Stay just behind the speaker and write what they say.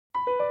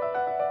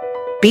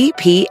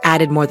BP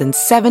added more than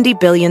 $70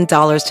 billion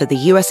to the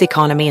U.S.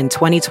 economy in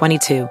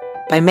 2022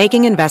 by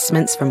making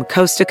investments from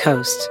coast to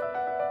coast.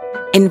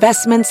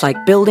 Investments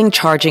like building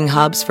charging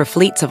hubs for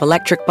fleets of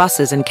electric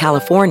buses in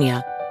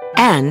California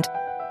and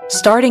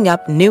starting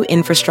up new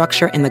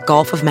infrastructure in the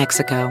Gulf of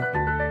Mexico.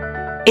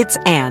 It's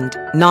and,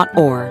 not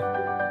or.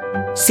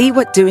 See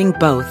what doing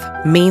both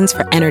means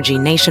for energy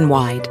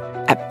nationwide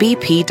at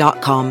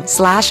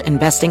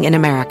bp.com/investing in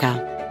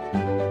America.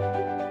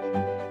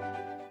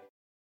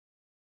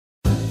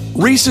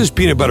 Reese's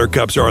peanut butter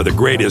cups are the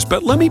greatest,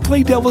 but let me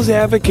play devil's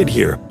advocate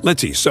here.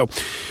 Let's see. So,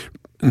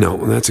 no,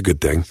 that's a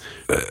good thing.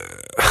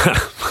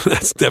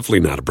 That's definitely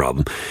not a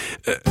problem.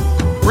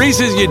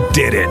 Reese's, you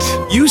did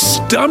it. You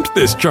stumped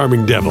this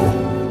charming devil.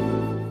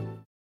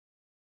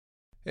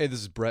 Hey,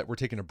 this is Brett. We're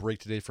taking a break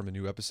today from a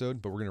new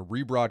episode, but we're going to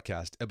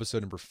rebroadcast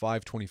episode number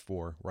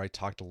 524, where I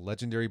talked to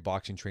legendary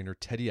boxing trainer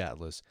Teddy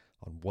Atlas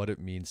on what it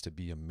means to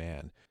be a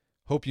man.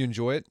 Hope you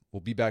enjoy it. We'll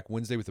be back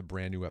Wednesday with a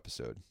brand new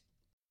episode.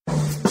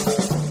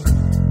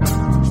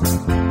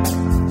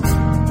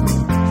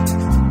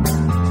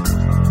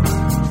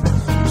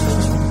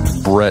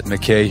 Brett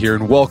McKay here,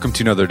 and welcome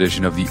to another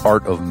edition of the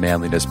Art of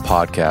Manliness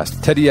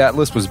podcast. Teddy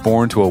Atlas was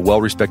born to a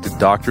well-respected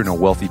doctor in a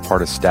wealthy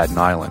part of Staten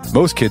Island.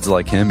 Most kids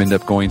like him end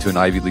up going to an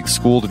Ivy League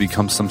school to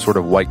become some sort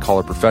of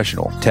white-collar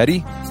professional.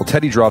 Teddy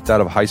dropped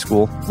out of high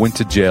school, went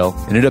to jail,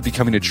 and ended up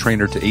becoming a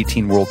trainer to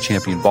 18 world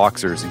champion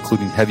boxers,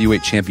 including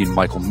heavyweight champion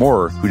Michael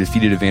Moorer, who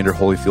defeated Evander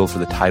Holyfield for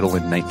the title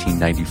in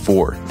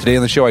 1994. Today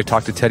on the show, I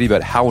talked to Teddy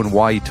about how and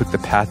why he took the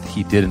path that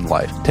he did in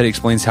life. Teddy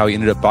explains how he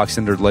ended up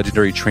boxing under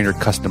legendary trainer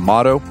Cus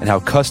D'Amato, and how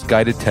Cus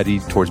guided Teddy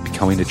towards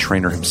becoming a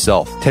trainer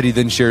himself. Teddy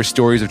then shares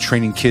stories of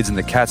training kids in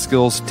the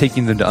Catskills,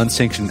 taking them to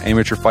unsanctioned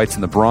amateur fights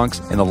in the Bronx,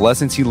 and the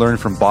lessons he learned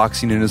from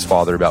boxing and his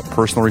father about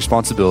personal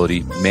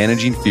responsibility,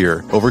 managing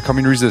fear,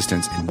 overcoming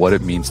resistance, and what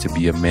it means to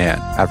be a man.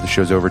 After the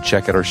show's over,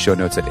 check out our show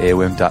notes at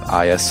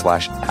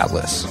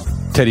aom.is/atlas.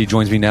 Teddy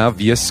joins me now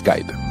via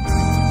Skype.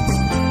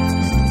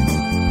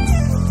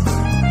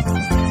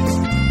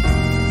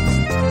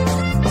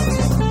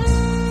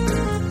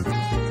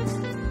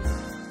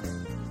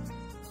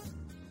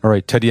 All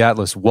right, Teddy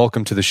Atlas,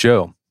 welcome to the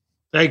show.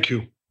 Thank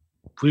you.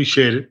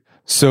 Appreciate it.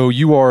 So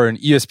you are an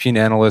ESPN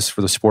analyst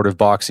for the sport of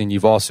boxing.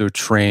 You've also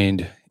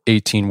trained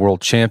 18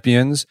 world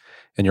champions,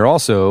 and you're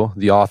also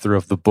the author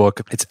of the book,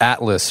 it's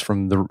Atlas,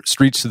 From the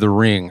Streets to the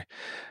Ring,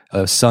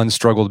 A Son's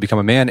Struggle to Become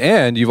a Man,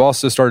 and you've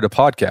also started a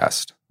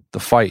podcast,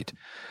 The Fight.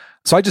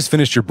 So I just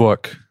finished your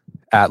book,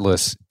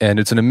 Atlas, and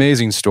it's an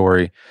amazing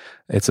story.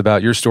 It's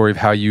about your story of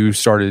how you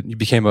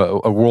became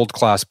a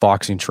world-class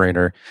boxing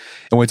trainer.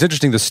 And what's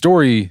interesting, the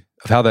story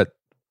of how that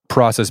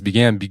process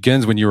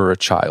begins when you were a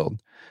child.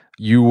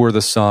 You were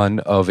the son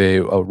of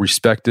a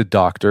respected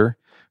doctor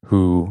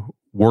who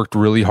worked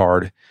really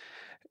hard,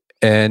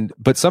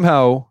 but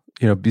somehow,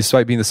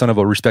 despite being the son of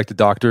a respected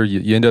doctor,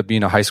 you end up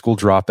being a high school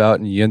dropout,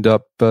 and you end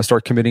up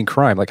start committing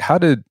crime. Like, how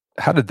did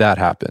that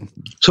happen?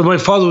 So my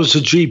father was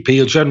a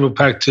GP, a general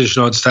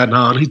practitioner on Staten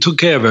Island. He took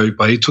care of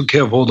everybody. He took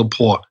care of all the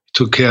poor. He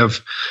took care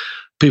of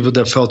people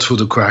that fell through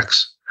the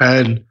cracks.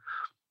 And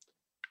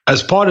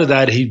as part of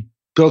that, he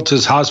built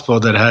his hospital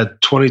that had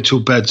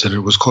 22 beds in it. It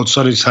was called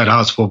Sunnyside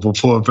Hospital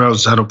before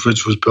Verrazano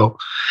Bridge was built.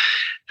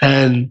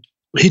 And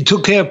he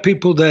took care of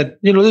people that,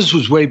 this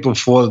was way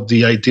before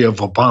the idea of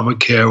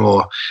Obamacare,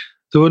 or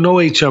there were no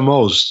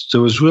HMOs.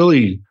 There was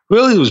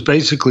there was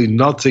basically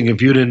nothing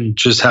if you didn't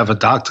just have a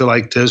doctor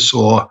like this,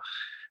 and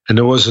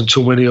there wasn't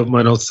too many of them,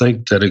 I don't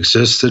think, that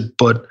existed.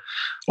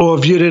 Or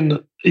if you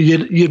didn't,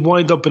 you'd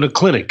wind up in a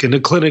clinic. In the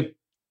clinic,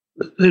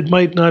 it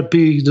might not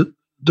be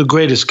the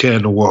greatest care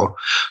in the world.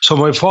 So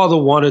my father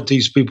wanted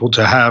these people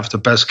to have the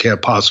best care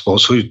possible.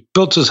 So he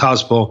built his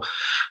hospital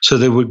so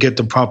they would get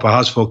the proper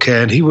hospital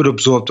care, and he would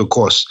absorb the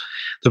costs.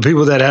 The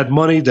people that had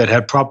money, that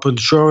had proper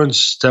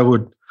insurance, that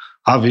would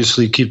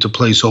obviously keep the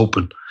place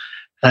open.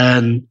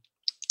 And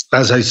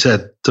as I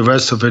said, the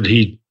rest of it,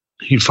 he'd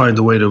find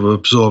a way to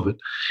absorb it.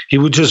 He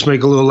would just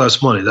make a little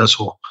less money, that's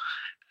all.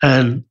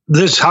 And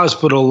this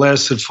hospital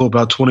lasted for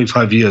about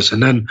 25 years.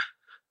 And then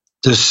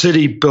the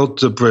city built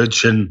the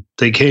bridge, and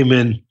they came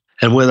in,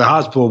 and where the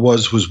hospital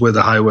was where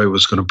the highway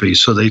was going to be.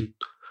 So they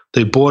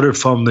bought it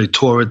they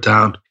tore it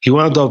down. He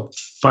wound up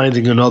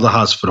finding another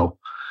hospital,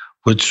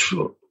 which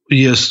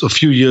a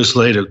few years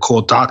later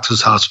called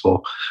Doctors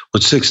Hospital,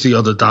 with 60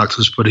 other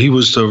doctors, but he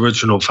was the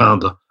original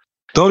founder.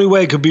 The only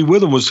way I could be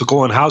with him was to go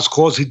on house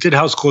calls. He did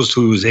house calls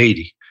till he was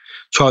 80,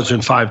 charging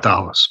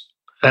 $5.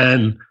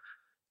 And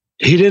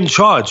he didn't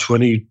charge when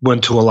he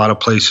went to a lot of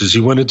places. He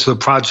went into the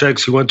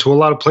projects. He went to a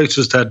lot of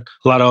places that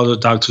a lot of other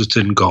doctors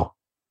didn't go.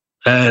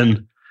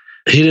 And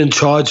he didn't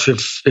charge.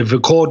 If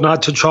it called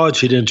not to charge,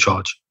 he didn't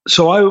charge.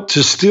 So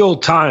to steal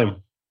time,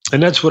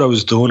 and that's what I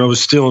was doing. I was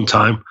stealing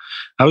time.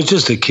 I was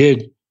just a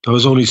kid. I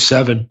was only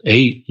 7,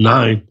 8,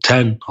 9,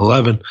 10,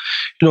 11.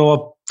 I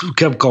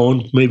kept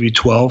going, maybe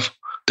 12,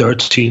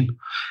 13.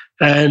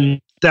 And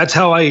that's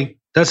how I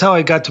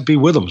got to be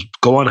with him.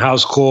 Go on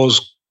house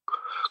calls,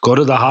 go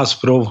to the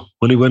hospital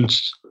when he went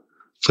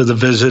for the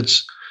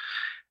visits.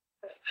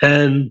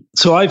 And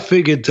so I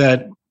figured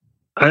that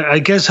I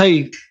guess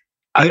I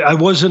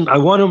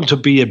wanted him to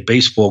be at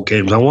baseball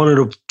games. I wanted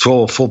to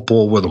throw a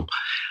football with him.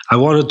 I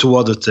wanted to do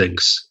other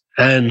things.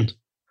 And,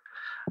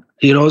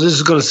 this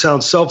is going to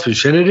sound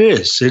selfish, and it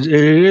is. It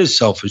is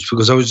selfish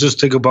because I was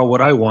just thinking about what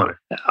I wanted.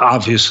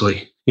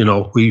 Obviously,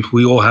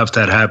 we all have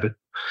that habit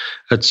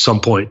at some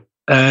point.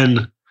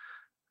 And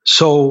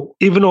so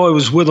even though I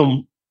was with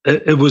him,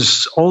 it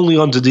was only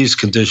under these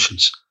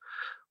conditions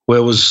where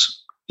it was,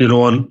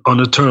 on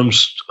the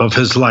terms of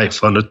his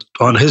life,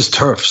 on his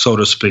turf, so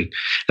to speak.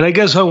 And I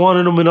guess I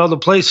wanted him in other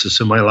places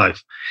in my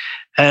life.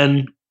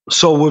 And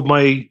so with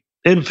my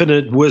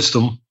infinite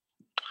wisdom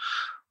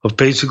of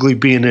basically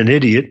being an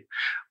idiot,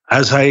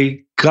 as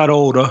I got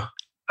older,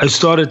 I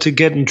started to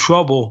get in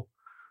trouble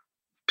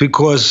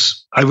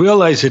because I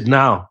realize it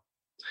now.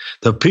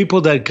 The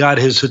people that got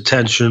his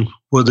attention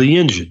were the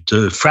injured,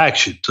 the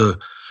fractured, the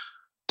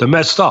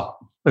messed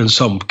up in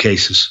some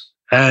cases,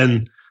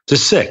 and the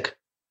sick.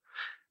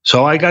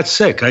 So I got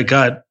sick. I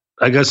got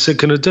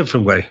sick in a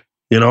different way,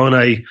 and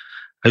I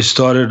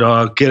started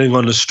getting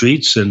on the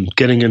streets and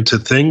getting into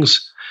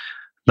things,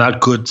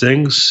 not good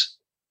things,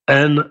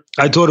 and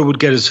I thought it would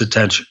get his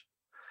attention.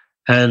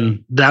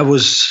 And that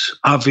was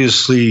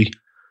obviously,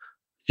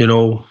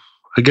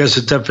 I guess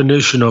a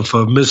definition of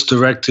a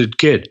misdirected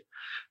kid.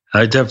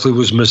 I definitely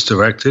was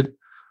misdirected,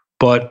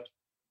 and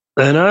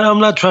I'm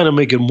not trying to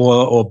make it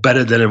more or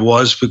better than it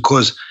was,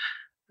 because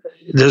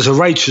there's a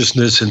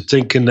righteousness in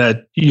thinking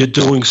that you're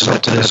doing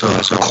something. There's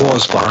a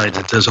cause behind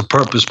it. There's a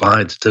purpose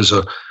behind it. There's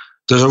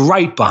a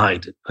right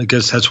behind it. I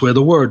guess that's where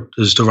the word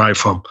is derived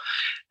from.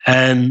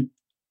 And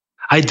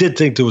I did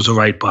think there was a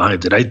right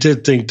behind it. I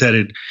did think that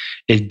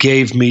it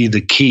gave me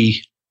the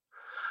key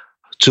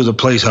to the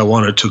place I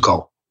wanted to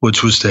go,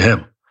 which was to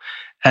him.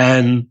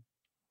 And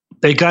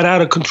they got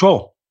out of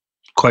control,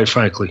 quite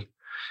frankly.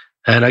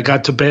 And I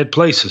got to bad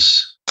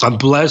places. I'm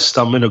blessed.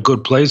 I'm in a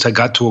good place. I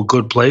got to a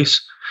good place,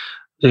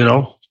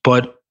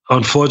 but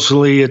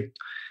unfortunately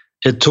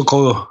it took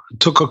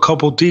a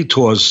couple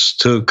detours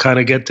to kind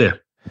of get there.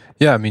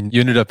 Yeah, I mean, you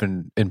ended up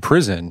in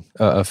prison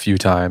a few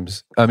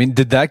times. I mean,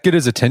 did that get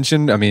his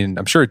attention? I mean,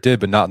 I'm sure it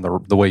did, but not in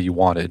the way you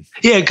wanted.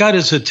 Yeah, it got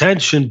his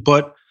attention,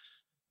 but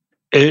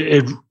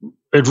it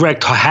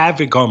wreaked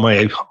havoc on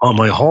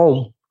my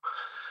home,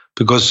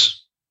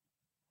 because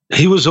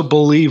he was a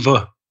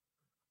believer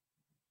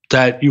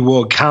that you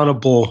were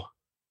accountable.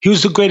 He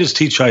was the greatest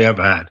teacher I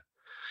ever had,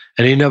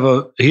 and he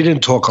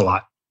didn't talk a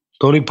lot.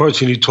 The only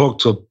person he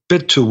talked a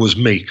bit to was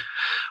me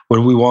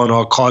when we were on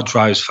our car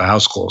drives for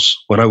house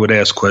calls, when I would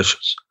ask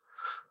questions.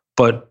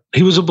 But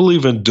he was a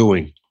believer in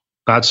doing,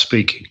 not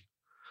speaking.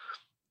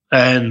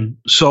 And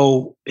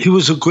so he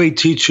was a great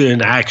teacher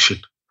in action.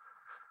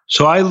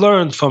 So I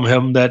learned from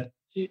him that,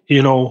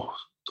 the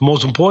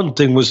most important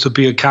thing was to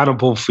be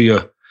accountable for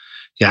your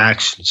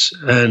actions.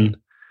 And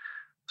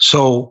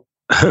so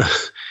it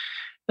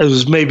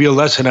was maybe a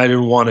lesson I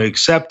didn't want to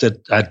accept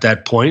at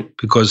that point,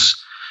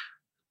 because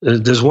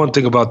there's one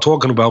thing about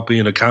talking about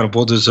being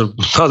accountable. There's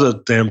another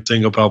damn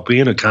thing about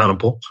being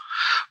accountable.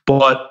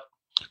 But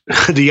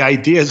the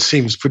idea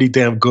seems pretty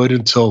damn good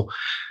until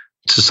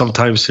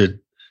sometimes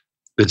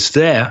it's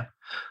there.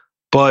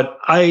 But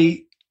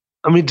I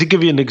mean, to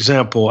give you an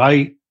example,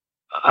 I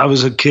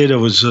was a kid. I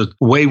was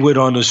wayward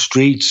on the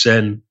streets,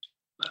 and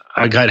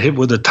I got hit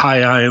with a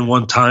tie iron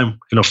one time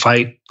in a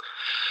fight.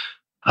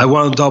 I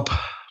wound up,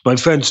 my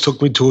friends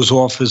took me to his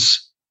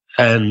office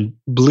and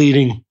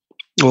bleeding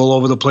all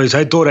over the place.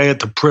 I thought I had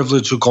the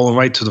privilege of going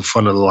right to the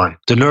front of the line.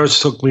 The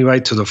nurse took me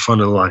right to the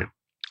front of the line.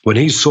 When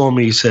he saw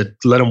me, he said,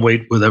 let him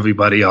wait with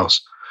everybody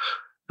else.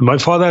 And my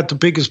father had the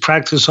biggest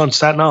practice on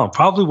Staten Island,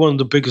 probably one of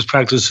the biggest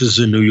practices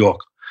in New York,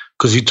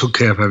 because he took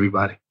care of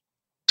everybody,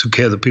 took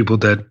care of the people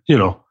that,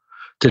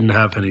 didn't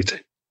have anything.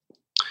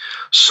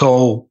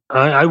 So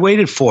I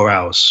waited 4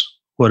 hours,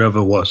 whatever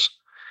it was.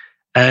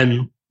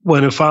 And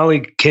when it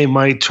finally came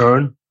my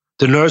turn,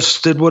 the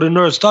nurse did what a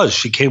nurse does.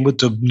 She came with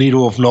the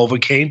needle of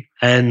Novocaine,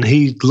 and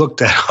he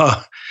looked at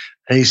her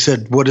and he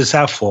said, what is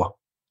that for?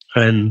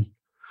 And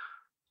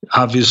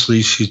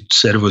obviously she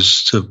said it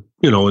was to,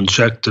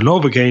 inject the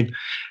Novocaine.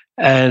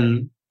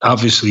 And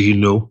obviously he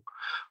knew.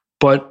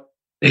 But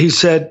he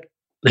said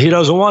he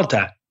doesn't want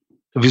that.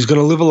 If he's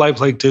going to live a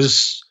life like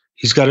this,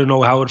 he's got to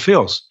know how it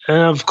feels. And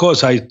of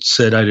course I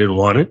said I didn't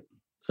want it.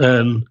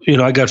 And,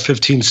 I got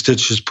 15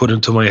 stitches put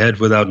into my head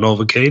without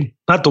Novocaine.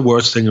 Not the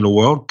worst thing in the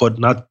world, but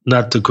not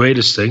the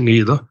greatest thing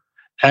either.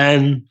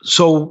 And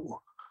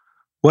so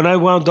when I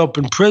wound up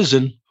in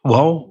prison,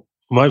 well,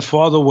 my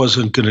father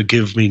wasn't going to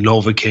give me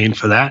Novocaine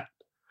for that.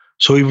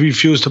 So he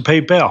refused to pay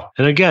bail.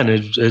 And again,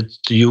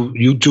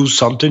 you do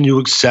something, you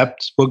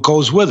accept what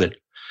goes with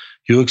it.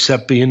 You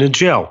accept being in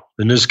jail,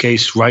 in this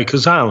case,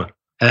 Rikers Island.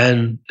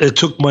 And it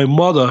took my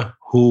mother,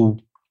 who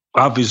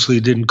obviously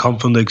didn't come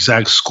from the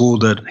exact school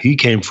that he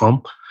came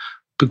from,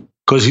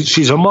 because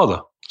she's a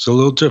mother. It's a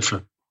little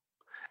different.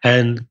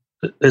 And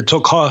it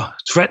took her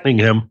threatening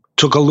him,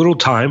 took a little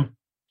time,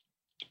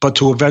 but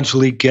to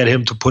eventually get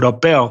him to put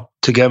up bail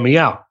to get me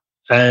out.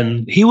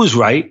 And he was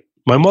right.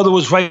 my mother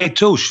was right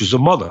too. She's a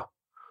mother.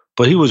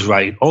 But he was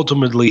right.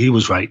 Ultimately, he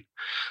was right.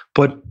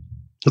 But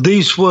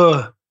these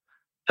were,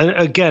 and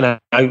again,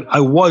 I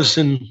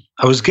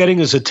was getting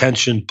his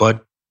attention,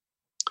 but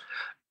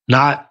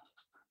not,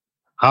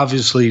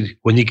 obviously,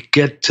 when you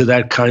get to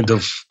that kind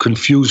of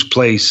confused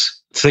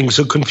place, things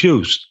are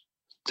confused.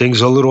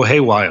 Things are a little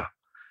haywire.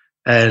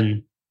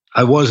 And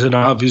I wasn't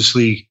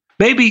obviously,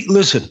 maybe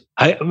this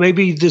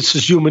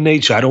is human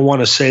nature. I don't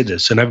want to say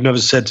this, and I've never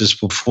said this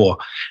before,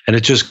 and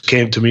it just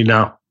came to me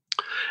now.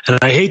 And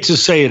I hate to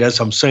say it as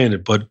I'm saying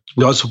it, but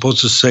we are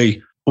supposed to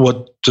say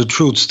what the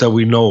truths that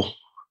we know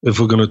if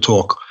we're going to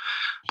talk.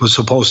 We're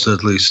supposed to,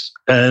 at least.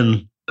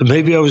 And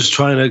maybe I was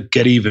trying to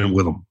get even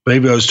with him.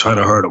 Maybe I was trying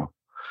to hurt him.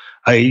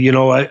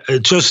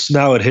 Just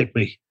now it hit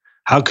me.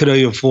 How could I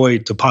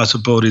avoid the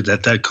possibility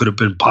that could have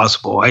been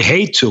possible? I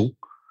hate to,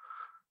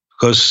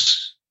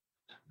 because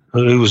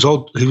he was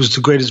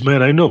the greatest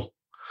man I knew.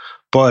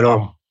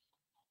 But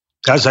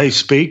as I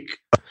speak,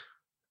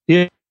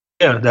 yeah,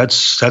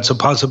 that's a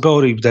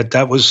possibility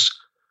that was,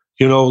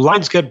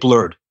 lines get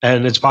blurred,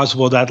 and it's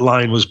possible that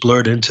line was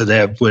blurred into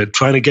there. We're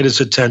trying to get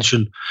his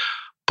attention,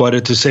 but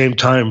at the same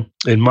time,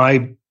 in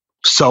my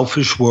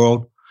selfish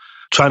world,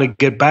 trying to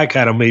get back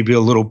at him maybe a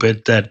little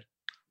bit, that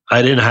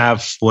I didn't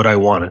have what I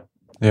wanted.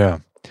 Yeah.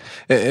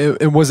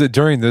 And was it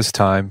during this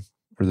time,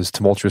 or this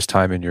tumultuous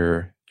time in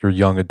your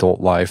young adult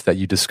life, that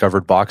you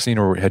discovered boxing,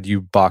 or had you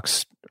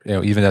boxed,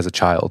 even as a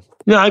child?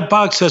 Yeah, I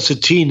boxed as a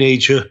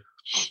teenager,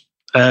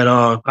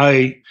 and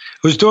it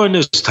was during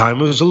this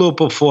time. It was a little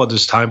before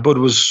this time, but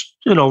it was,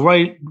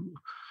 right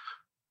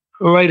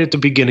at the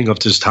beginning of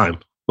this time,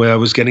 where I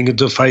was getting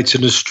into fights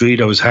in the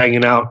street. I was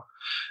hanging out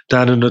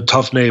down in a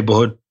tough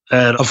neighborhood,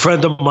 and a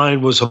friend of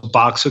mine was a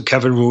boxer,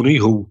 Kevin Rooney,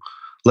 who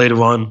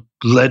later on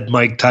led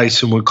Mike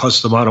Tyson when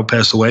Cus D'Amato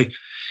passed away.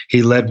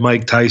 He led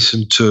Mike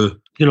Tyson to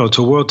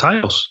world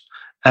titles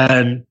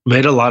and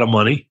made a lot of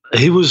money.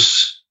 He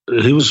was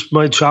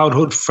my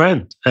childhood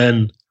friend,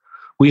 and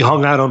we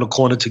hung out on the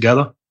corner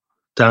together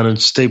down in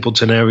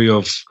Stapleton area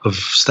of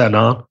Staten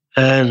Island.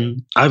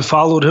 And I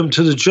followed him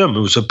to the gym. It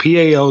was a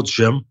PAL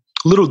gym,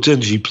 little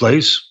dingy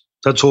place.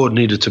 That's all it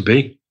needed to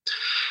be.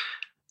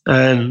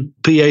 And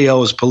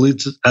PAL is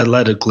Police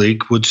Athletic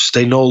League, which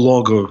they no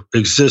longer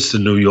exist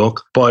in New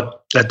York,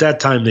 but at that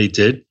time they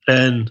did.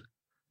 And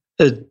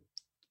it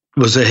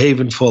was a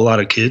haven for a lot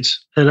of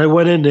kids. And I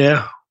went in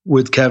there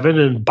with Kevin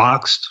and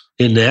boxed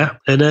in there.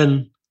 And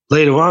then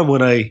later on,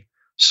 when I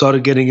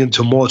started getting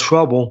into more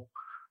trouble,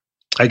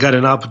 I got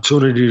an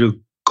opportunity to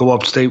go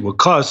upstate with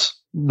Cus,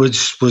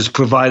 which was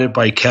provided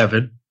by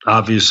Kevin,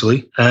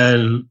 obviously.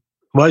 And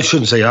well, I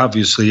shouldn't say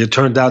obviously. It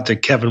turned out that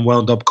Kevin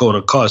wound up going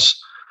to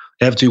Cus.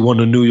 After he won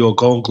the New York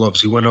Gold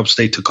Gloves, he went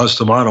upstate to Cus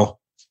D'Amato,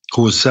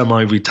 who was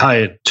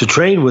semi-retired, to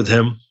train with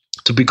him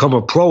to become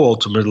a pro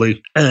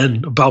ultimately.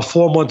 And about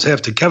 4 months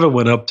after Kevin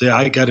went up there,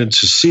 I got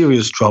into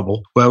serious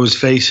trouble where I was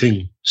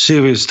facing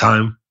serious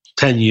time,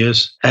 10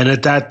 years. And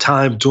at that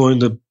time, during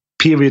the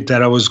period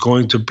that I was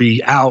going to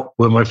be out,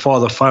 when my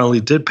father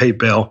finally did pay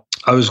bail,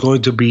 I was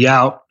going to be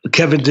out.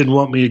 Kevin didn't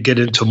want me to get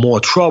into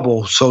more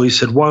trouble. So he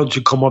said, why don't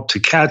you come up to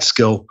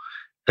Catskill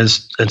and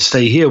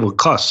stay here with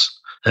Cus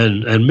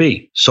and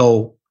me?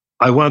 So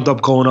I wound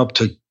up going up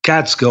to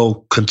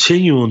Catskill,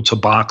 continuing to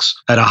box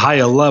at a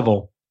higher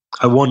level.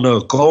 I won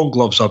the Gold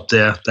Gloves up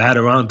there, the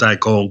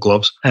Adirondack Gold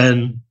Gloves.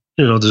 And,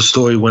 the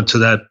story went to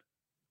that,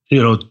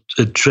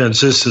 it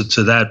transitioned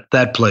to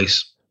that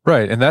place.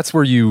 Right. And that's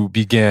where you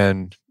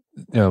began,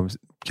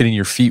 getting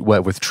your feet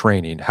wet with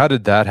training. How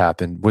did that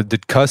happen?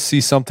 Did Cus see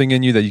something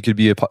in you that you could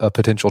be a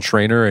potential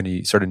trainer, and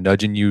he started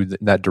nudging you in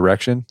that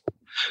direction?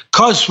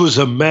 Cus was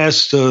a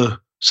master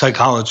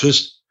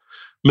psychologist,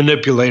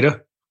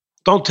 manipulator.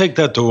 Don't take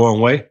that the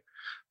wrong way,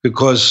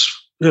 because,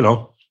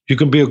 you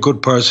can be a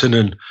good person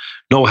and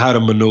know how to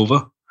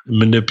maneuver and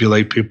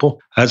manipulate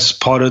people. That's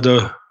part of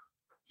the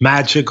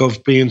magic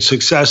of being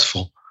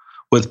successful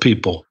with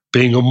people,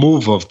 being a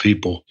mover of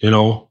people,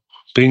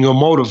 being a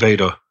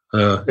motivator,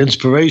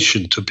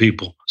 inspiration to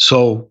people.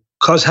 So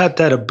Cus had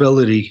that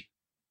ability,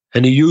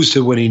 and he used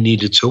it when he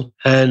needed to.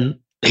 And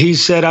he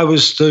said I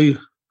was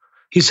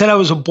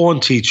a born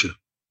teacher.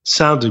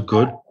 Sounded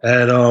good.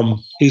 And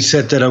he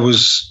said that I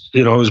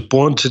was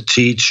born to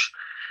teach,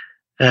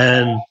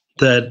 and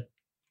that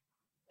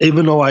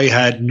even though I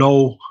had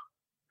no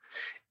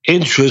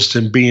interest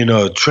in being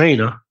a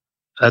trainer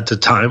at the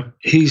time,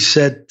 he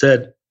said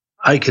that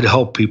I could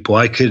help people.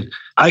 I could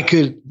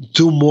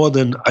do more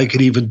than I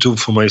could even do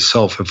for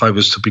myself if I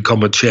was to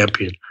become a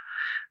champion.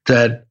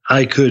 That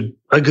I could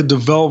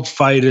develop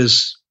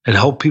fighters and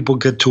help people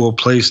get to a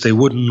place they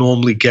wouldn't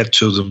normally get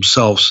to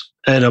themselves.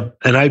 And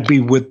I'd be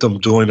with them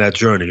during that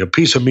journey. A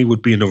piece of me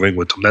would be in the ring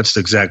with them. That's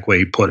the exact way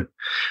he put it.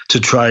 To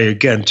try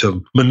again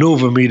to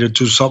maneuver me to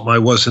do something I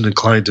wasn't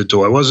inclined to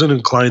do. I wasn't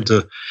inclined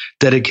to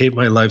dedicate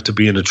my life to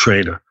being a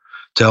trainer,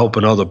 to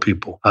helping other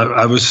people.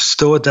 I was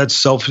still at that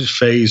selfish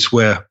phase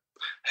where,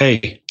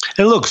 hey,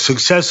 and look,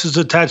 success is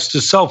attached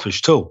to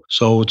selfish too.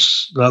 So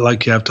it's not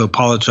like you have to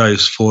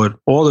apologize for it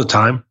all the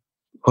time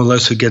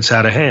unless it gets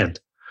out of hand.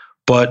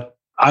 But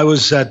I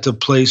was at the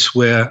place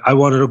where I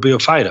wanted to be a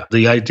fighter.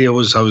 The idea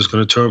was I was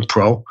going to turn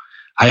pro.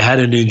 I had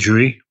an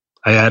injury.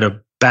 I had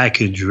a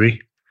back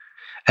injury.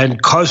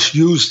 And Cus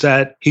used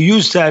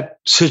that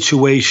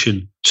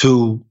situation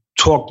to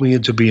talk me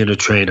into being a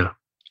trainer.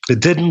 It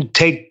didn't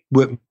take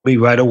with me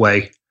right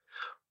away,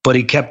 but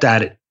he kept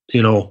at it.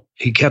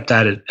 He kept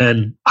at it.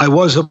 And I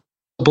was a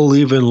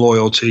believer in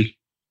loyalty.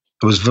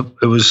 It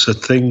was a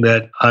thing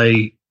that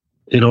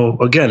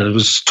again, it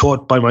was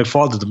taught by my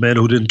father, the man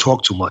who didn't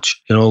talk too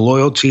much.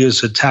 Loyalty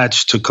is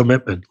attached to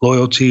commitment.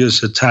 Loyalty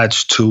is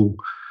attached to,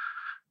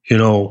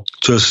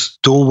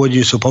 just doing what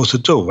you're supposed to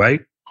do,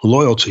 right?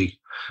 Loyalty,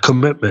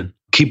 commitment,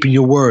 keeping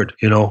your word,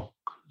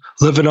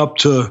 living up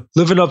to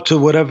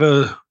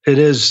whatever it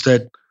is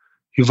that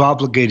you've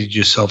obligated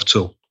yourself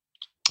to.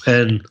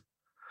 And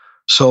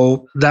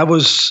so that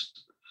was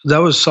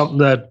something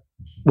that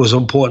was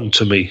important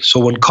to me. So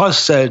when Cus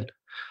said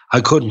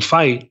I couldn't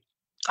fight,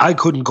 I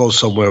couldn't go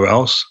somewhere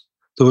else.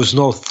 There was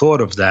no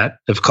thought of that.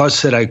 If Cus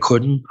said I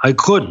couldn't, I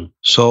couldn't.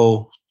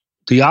 So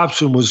the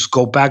option was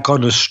go back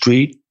on the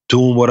street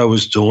doing what I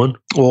was doing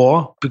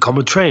or become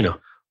a trainer.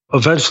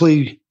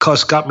 Eventually,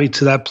 Cus got me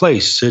to that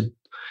place. It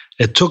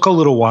took a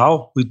little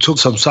while. We took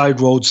some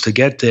side roads to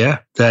get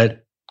there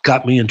that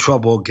got me in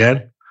trouble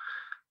again.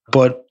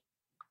 But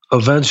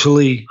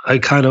eventually, I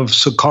kind of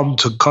succumbed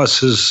to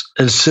Cus's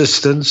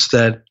insistence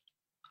that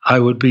I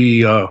would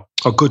be a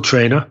good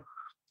trainer.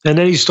 And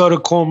then he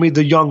started calling me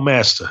the young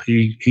master.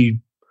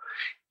 He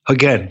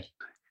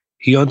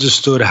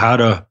understood how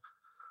to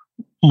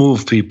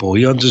move people.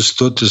 He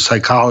understood the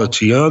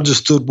psychology. He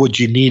understood what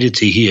you needed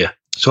to hear.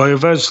 So I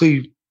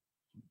eventually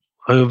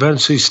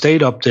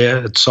stayed up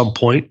there at some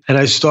point, and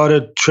I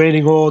started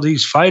training all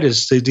these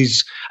fighters.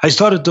 I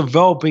started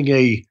developing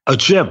a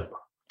gym,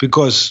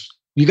 because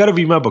you got to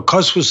remember,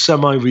 Cus was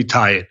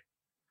semi-retired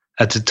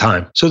at the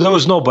time. So there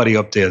was nobody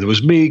up there. There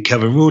was me,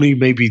 Kevin Rooney,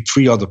 maybe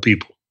 3 other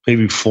people,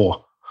 maybe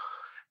 4.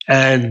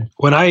 And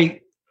when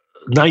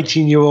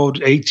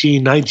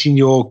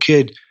 19-year-old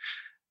kid,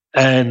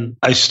 and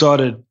I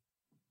started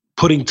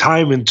putting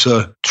time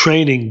into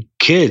training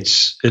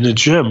kids in the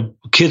gym,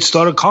 kids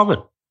started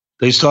coming.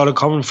 They started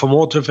coming from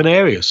all different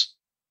areas.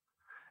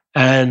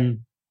 And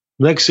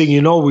next thing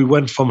you know, we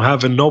went from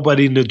having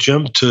nobody in the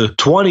gym to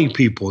 20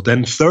 people,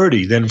 then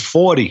 30, then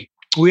 40.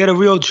 We had a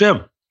real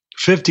gym,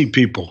 50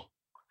 people.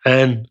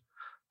 And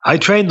I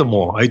trained them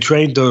all. I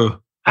trained the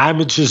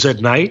amateurs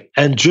at night.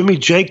 And Jimmy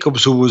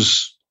Jacobs, who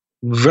was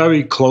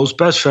very close,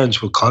 best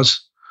friends with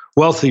Cus,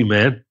 wealthy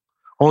man,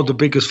 owned the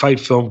biggest fight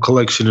film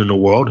collection in the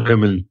world,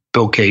 him and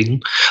Bill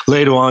Caton.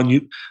 Later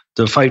on,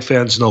 the fight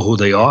fans know who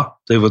they are.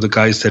 They were the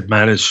guys that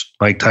managed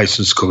Mike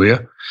Tyson's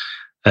career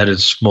at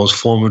its most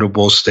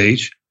formidable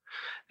stage.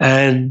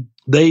 And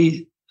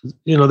they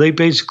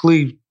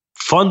basically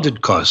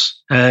funded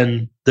Cus,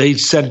 and they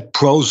sent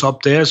pros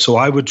up there. So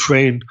I would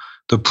train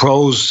the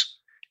pros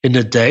in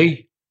the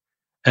day,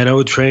 and I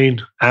would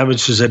train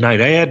amateurs at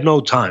night. I had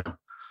no time,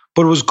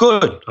 but it was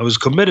good. I was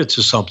committed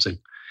to something.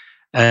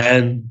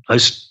 And I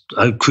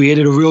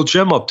created a real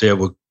gym up there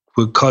with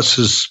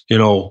Cus's,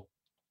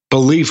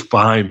 belief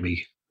behind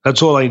me.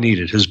 That's all I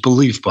needed, his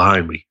belief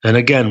behind me. And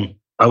again,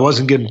 I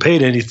wasn't getting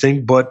paid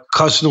anything, but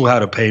Cus knew how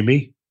to pay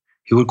me.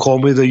 He would call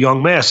me the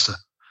young master.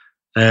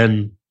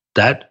 And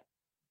that,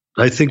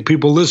 I think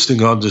people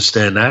listening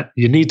understand that.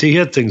 You need to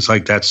hear things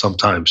like that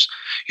sometimes.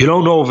 You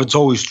don't know if it's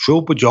always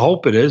true, but you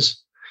hope it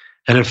is.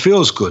 And it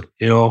feels good,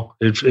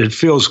 it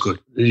feels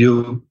good.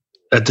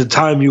 At the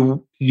time,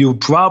 you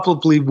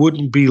probably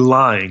wouldn't be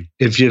lying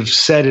if you've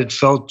said it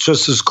felt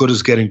just as good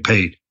as getting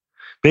paid.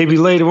 Maybe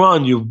later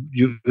on,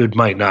 it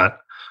might not,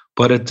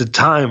 but at the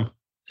time,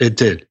 it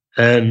did.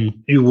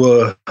 And you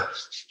were,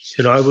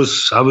 I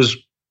was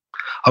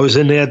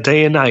in there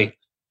day and night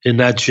in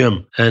that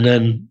gym. And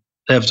then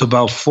after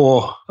about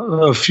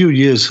a few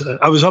years,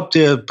 I was up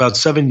there about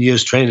 7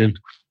 years training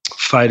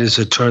fighters,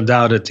 it turned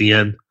out at the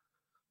end.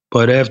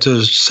 But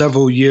after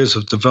several years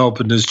of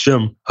developing this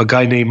gym, a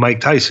guy named Mike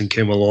Tyson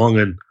came along,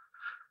 and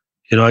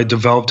I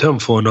developed him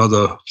for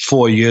another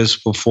 4 years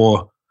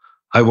before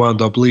I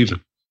wound up leaving.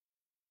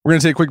 We're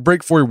going to take a quick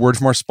break for a word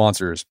from our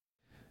sponsors.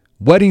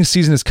 Wedding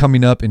season is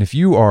coming up, and if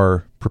you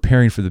are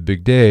preparing for the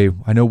big day,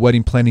 I know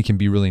wedding planning can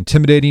be really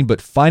intimidating, but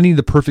finding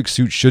the perfect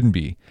suit shouldn't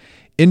be.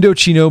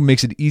 Indochino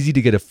makes it easy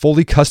to get a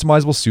fully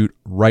customizable suit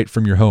right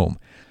from your home.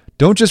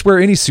 Don't just wear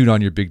any suit on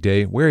your big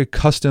day, wear a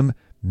custom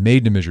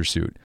made-to-measure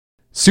suit.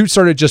 Suits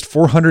start at just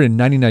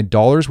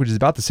 $499, which is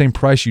about the same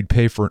price you'd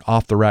pay for an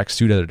off-the-rack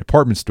suit at a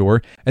department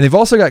store. And they've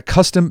also got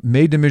custom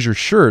made-to-measure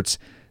shirts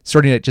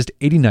starting at just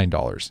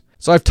 $89.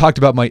 So I've talked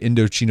about my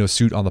Indochino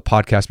suit on the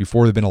podcast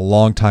before. They've been a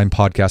long-time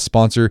podcast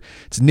sponsor.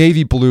 It's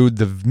navy blue.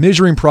 The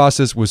measuring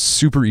process was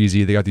super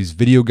easy. They got these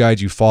video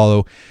guides you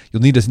follow.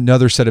 You'll need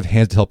another set of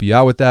hands to help you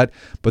out with that.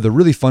 But the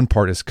really fun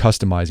part is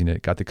customizing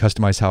it. Got to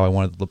customize how I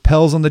wanted the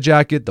lapels on the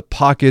jacket, the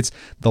pockets,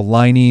 the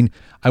lining.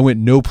 I went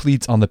no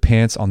pleats on the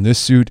pants on this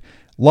suit.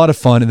 A lot of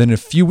fun. And then in a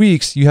few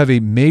weeks, you have a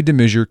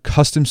made-to-measure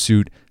custom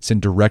suit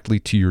sent directly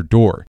to your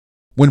door.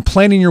 When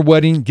planning your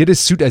wedding, get a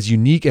suit as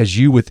unique as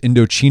you with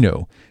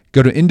Indochino.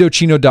 Go to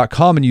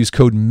Indochino.com and use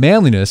code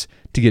manliness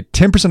to get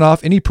 10%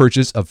 off any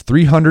purchase of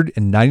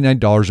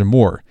 $399 or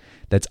more.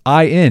 That's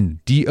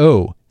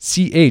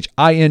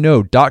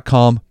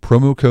INDOCHINO.com,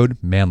 promo code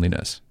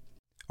manliness.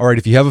 All right,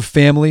 if you have a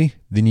family,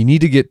 then you need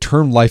to get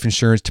term life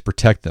insurance to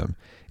protect them.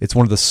 It's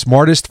one of the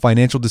smartest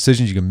financial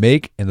decisions you can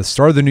make, and the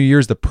start of the new year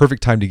is the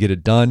perfect time to get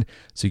it done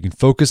so you can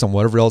focus on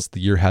whatever else the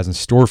year has in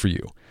store for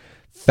you.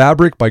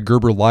 Fabric by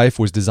Gerber Life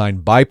was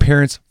designed by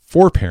parents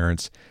for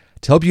parents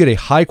to help you get a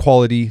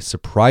high-quality,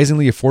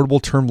 surprisingly affordable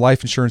term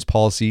life insurance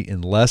policy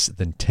in less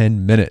than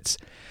 10 minutes.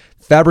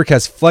 Fabric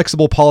has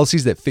flexible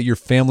policies that fit your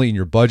family and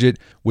your budget,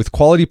 with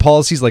quality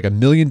policies like $1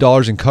 million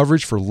in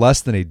coverage for less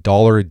than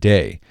 $1 a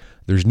day.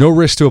 There's no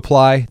risk to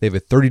apply. They have a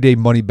 30-day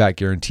money-back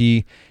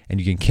guarantee, and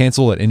you can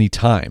cancel at any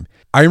time.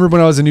 I remember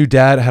when I was a new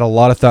dad, I had a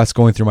lot of thoughts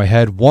going through my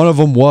head. One of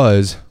them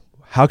was,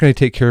 how can I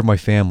take care of my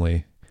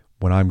family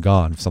when I'm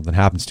gone, if something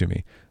happens to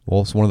me?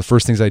 Well, it's one of the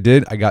first things I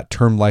did. I got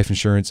term life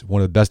insurance,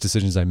 one of the best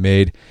decisions I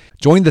made.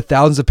 Join the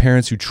thousands of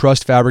parents who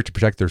trust Fabric to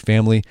protect their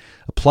family.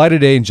 Apply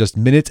today in just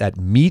minutes at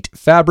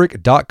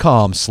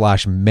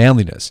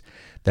meetfabric.com/manliness.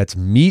 That's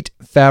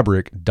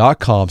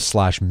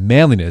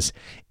meetfabric.com/manliness.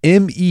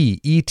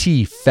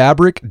 MEET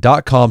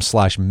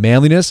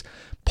fabric.com/manliness.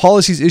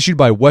 Policies issued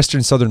by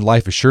Western Southern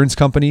Life Assurance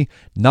Company,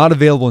 not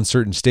available in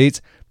certain states.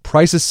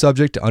 Prices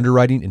subject to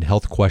underwriting and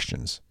health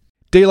questions.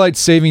 Daylight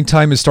saving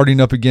time is starting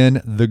up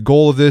again. The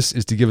goal of this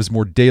is to give us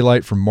more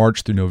daylight from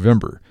March through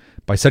November.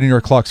 By setting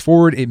our clocks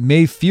forward, it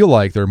may feel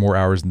like there are more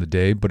hours in the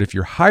day, but if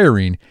you're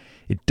hiring,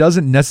 it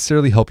doesn't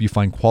necessarily help you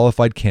find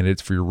qualified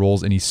candidates for your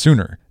roles any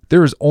sooner.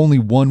 There is only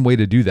one way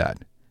to do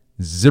that: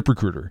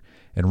 ZipRecruiter.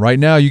 And right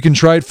now you can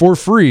try it for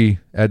free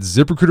at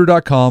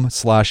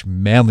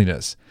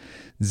ZipRecruiter.com/manliness.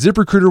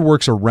 ZipRecruiter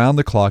works around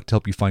the clock to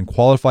help you find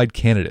qualified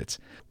candidates.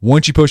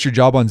 Once you post your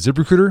job on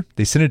ZipRecruiter,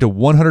 they send it to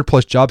 100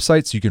 plus job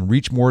sites so you can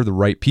reach more of the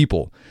right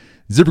people.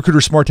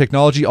 ZipRecruiter's smart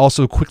technology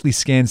also quickly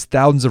scans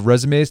thousands of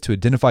resumes to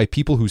identify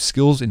people whose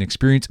skills and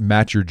experience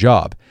match your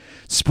job.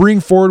 Spring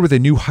forward with a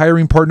new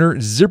hiring partner,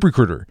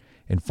 ZipRecruiter,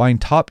 and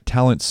find top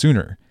talent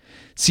sooner.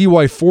 See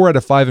why 4 out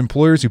of 5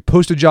 employers who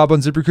post a job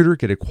on ZipRecruiter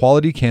get a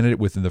quality candidate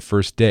within the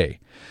first day.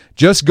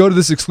 Just go to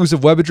this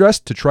exclusive web address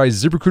to try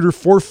ZipRecruiter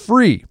for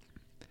free.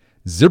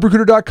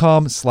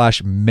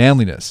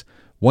 ZipRecruiter.com/manliness.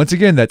 Once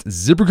again, that's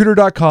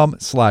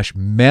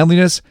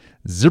ZipRecruiter.com/manliness.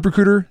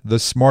 ZipRecruiter, the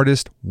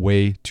smartest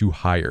way to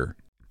hire.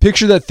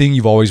 Picture that thing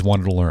you've always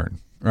wanted to learn.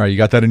 All right, you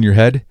got that in your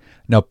head?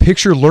 Now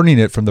picture learning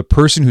it from the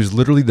person who's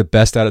literally the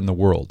best at it in the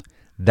world.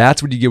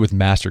 That's what you get with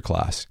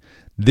Masterclass.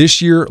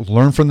 This year,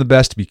 learn from the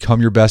best to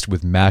become your best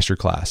with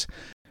Masterclass.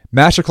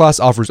 Masterclass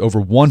offers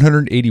over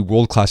 180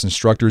 world-class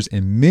instructors,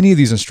 and many of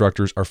these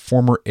instructors are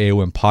former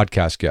AOM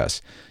podcast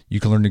guests. You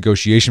can learn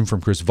negotiation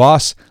from Chris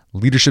Voss,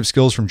 leadership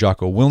skills from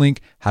Jocko Willink,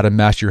 how to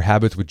master your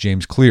habits with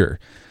James Clear.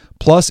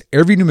 Plus,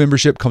 every new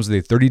membership comes with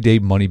a 30-day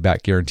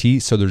money-back guarantee,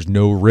 so there's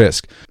no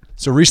risk.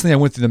 So recently I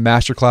went through the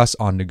masterclass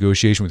on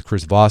negotiation with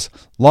Chris Voss.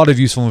 A lot of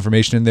useful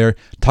information in there.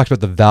 Talked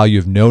about the value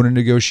of knowing a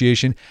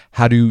negotiation,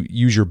 how to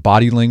use your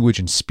body language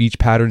and speech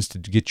patterns to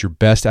get your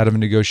best out of a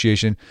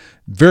negotiation.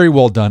 Very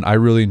well done. I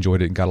really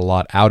enjoyed it and got a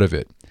lot out of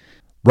it.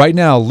 Right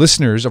now,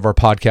 listeners of our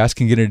podcast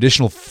can get an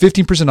additional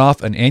 15%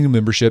 off an annual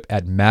membership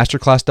at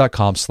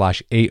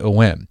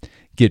masterclass.com/AOM.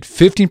 Get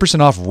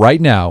 15% off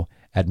right now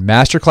at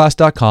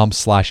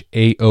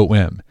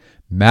masterclass.com/AOM.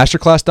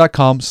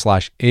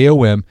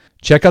 Masterclass.com/AOM.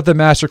 Check out the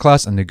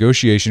masterclass on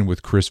negotiation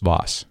with Chris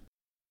Voss.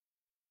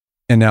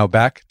 And now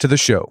back to the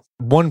show.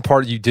 One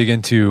part you dig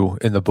into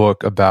in the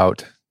book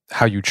about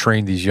how you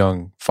train these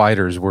young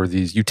fighters were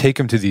you take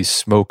them to these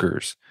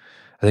smokers.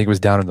 I think it was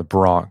down in the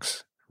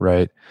Bronx,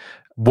 right?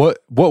 What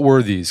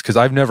were these? Because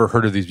I've never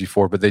heard of these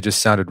before, but they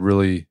just sounded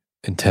really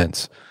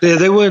intense. Yeah,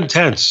 they were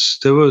intense.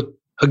 They were,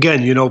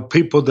 again,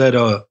 people that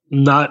are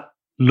not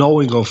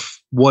knowing of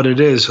what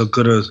it is are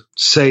going to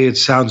say it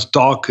sounds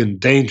dark and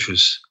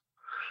dangerous.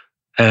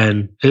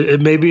 And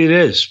maybe it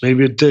is.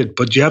 Maybe it did.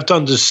 But you have to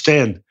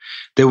understand,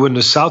 they were in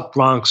the South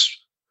Bronx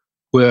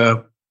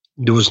where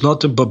there was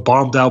nothing but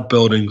bombed out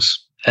buildings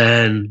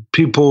and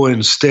people in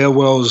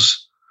stairwells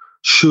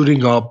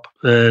shooting up,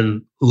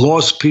 and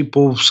lost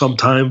people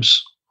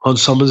sometimes on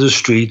some of the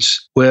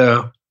streets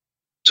where,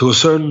 to a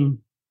certain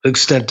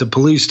extent, the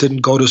police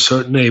didn't go to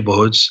certain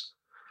neighborhoods.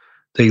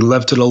 They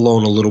left it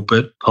alone a little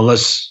bit,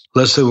 unless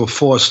they were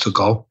forced to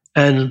go.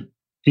 And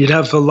you'd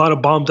have a lot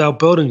of bombed out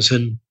buildings,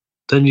 and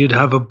then you'd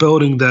have a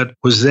building that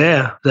was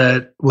there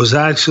that was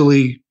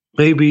actually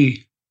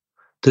maybe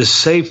the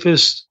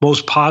safest,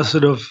 most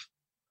positive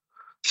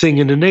thing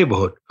in the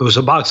neighborhood. It was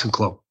a boxing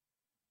club.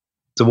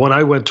 The one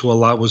I went to a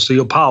lot was the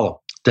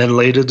Apollo, then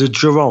later the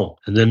Jerome,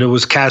 and then there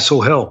was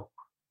Castle Hill.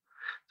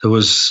 There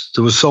was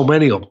so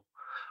many of them.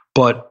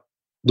 But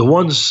the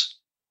ones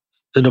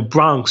in the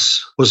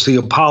Bronx was the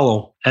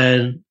Apollo,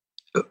 and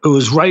it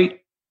was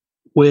right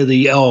where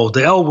the L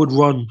would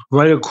run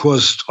right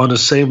across on the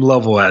same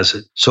level as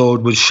it. So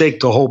it would shake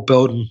the whole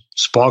building,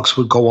 sparks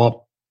would go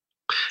up.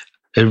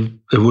 It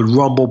would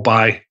rumble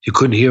by. You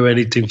couldn't hear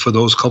anything for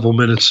those couple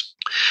minutes.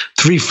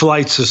 3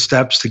 flights of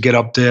steps to get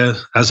up there.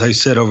 As I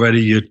said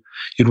already, you'd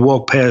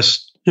walk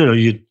past,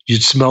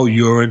 you'd smell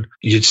urine.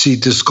 You'd see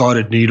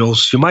discarded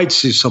needles. You might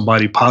see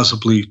somebody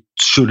possibly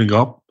shooting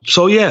up.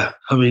 So, yeah,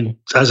 I mean,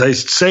 as I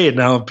say it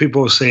now,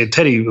 people are saying,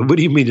 Teddy, what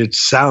do you mean it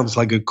sounds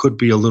like it could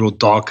be a little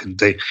dark and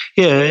day?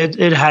 Yeah,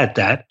 it had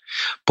that.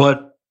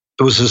 But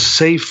it was a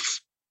safe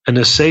and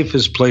the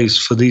safest place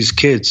for these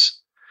kids.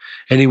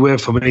 Anywhere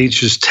from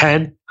ages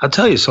 10, I'll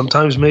tell you,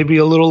 sometimes maybe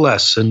a little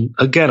less. And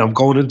again, I'm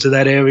going into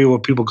that area where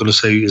people are going to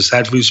say, is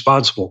that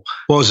responsible?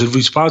 Well, is it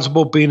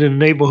responsible being in a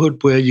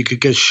neighborhood where you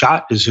could get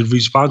shot? Is it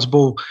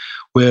responsible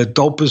where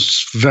dope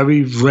is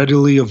very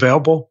readily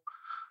available?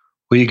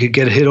 Where you could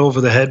get hit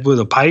over the head with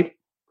a pipe,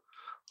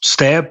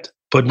 stabbed?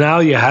 But now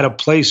you had a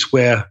place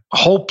where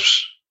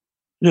hopes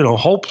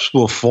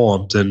were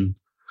formed and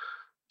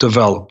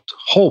developed.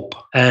 Hope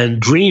and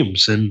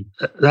dreams. And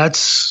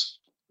that's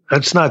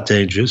not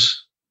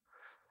dangerous.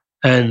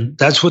 And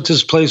that's what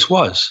this place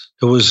was.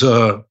 There was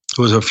a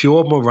few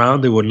of them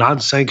around. They were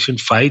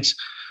non-sanctioned fights.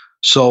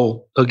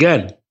 So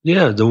again,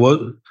 yeah, there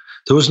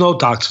was no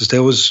doctors.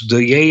 There was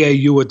the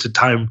AAU at the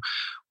time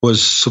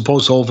was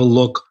supposed to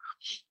overlook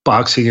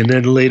boxing, and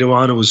then later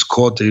on it was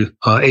called the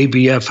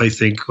ABF, I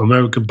think,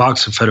 American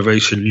Boxing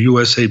Federation,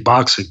 USA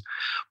Boxing.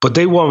 But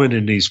they weren't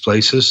in these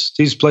places.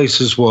 These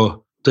places were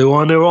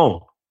on their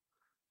own,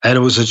 and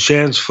it was a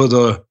chance for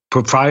the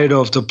proprietor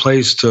of the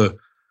place to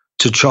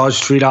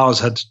charge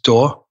 $3 at the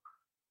door,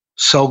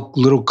 sell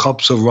little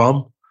cups of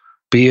rum,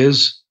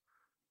 beers,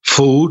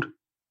 food,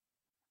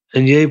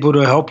 and you're able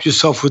to help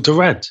yourself with the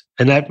rent.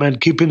 And that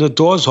meant keeping the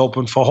doors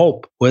open for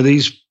Hope, where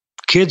these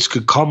kids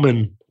could come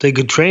and they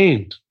could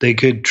train. They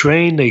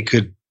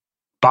could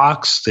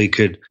box, they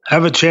could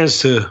have a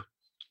chance to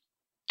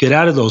get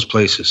out of those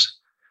places,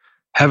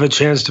 have a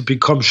chance to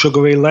become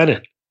Sugar Ray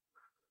Leonard,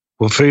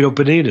 Wilfredo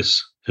Benitez,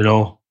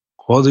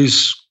 all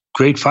these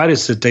great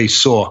fighters that they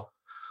saw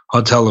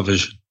on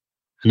television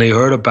and they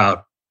heard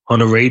about on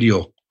the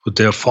radio with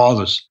their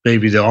fathers,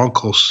 maybe their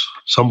uncles,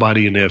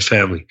 somebody in their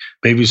family,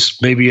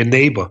 maybe a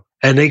neighbor.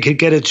 And they could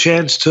get a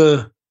chance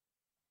to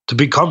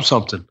become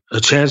something, a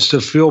chance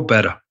to feel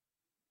better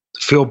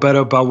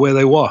about where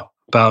they were,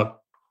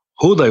 about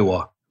who they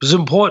were. It was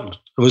important.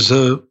 It was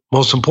the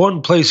most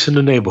important place in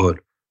the neighborhood.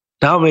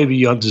 Now maybe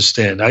you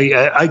understand.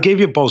 I gave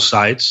you both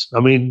sides. I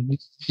mean,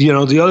 the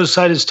other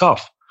side is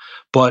tough.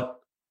 But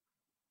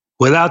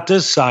without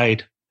this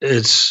side,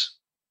 it's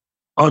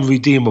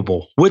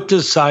unredeemable. With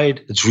this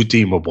side, it's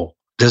redeemable.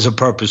 There's a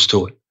purpose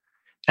to it.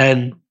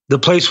 And the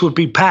place would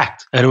be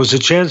packed. And it was a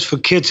chance for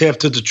kids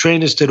after the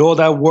trainers did all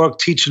that work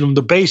teaching them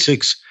the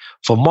basics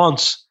for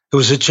months. It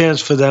was a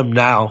chance for them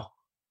now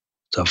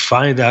to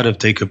find out if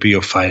they could be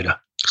a fighter,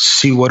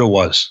 see what it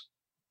was,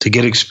 to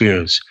get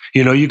experience.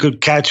 You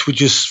could catch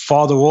with your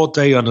father all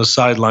day on the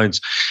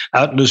sidelines,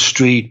 out in the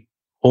street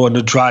or in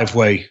the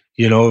driveway.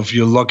 If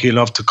you're lucky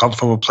enough to come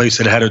from a place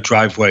that had a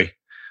driveway.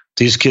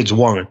 These kids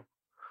weren't.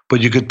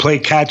 But you could play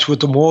catch with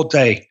them all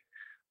day.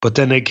 But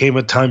then there came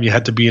a time you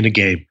had to be in a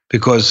game.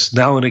 Because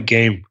now in a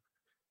game,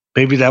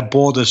 maybe that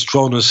ball that's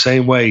thrown the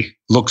same way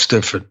looks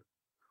different.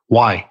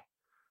 Why?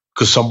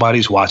 Because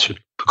somebody's watching.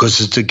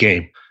 Because it's a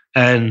game.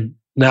 And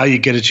now you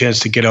get a chance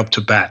to get up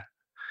to bat.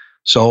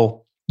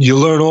 So you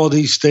learn all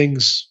these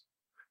things.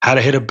 How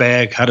to hit a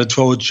bag, how to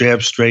throw a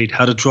jab straight,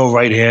 how to throw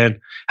right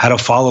hand, how to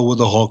follow with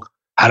a hook,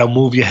 how to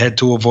move your head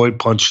to avoid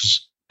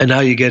punches. And now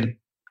you get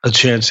a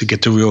chance to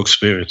get the real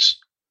experience,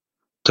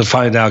 to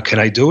find out, can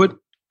I do it?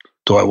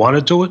 Do I want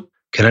to do it?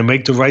 Can I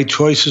make the right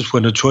choices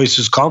when the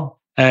choices come?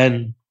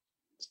 And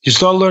you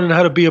start learning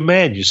how to be a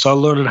man. You start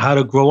learning how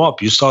to grow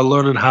up. You start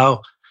learning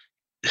how,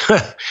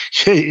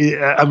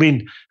 I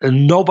mean,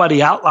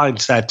 nobody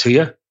outlines that to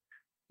you.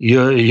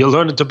 You're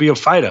learning to be a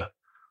fighter,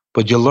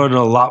 but you're learning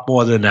a lot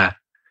more than that.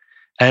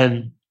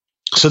 And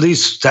so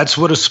that's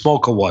what a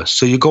smoker was.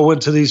 So you go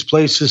into these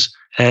places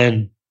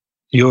and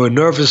you're a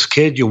nervous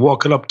kid. You're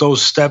walking up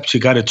those steps. You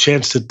got a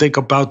chance to think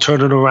about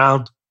turning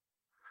around.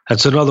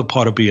 That's another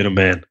part of being a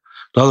man,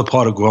 another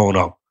part of growing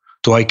up.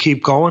 Do I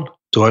keep going?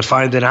 Do I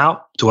find it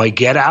out? Do I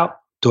get out?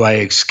 Do I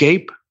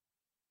escape?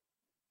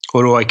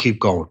 Or do I keep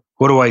going?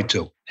 What do I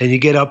do? And you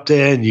get up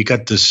there and you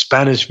got the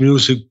Spanish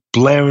music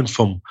blaring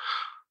from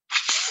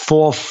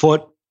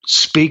 4-foot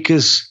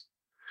speakers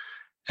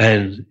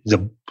and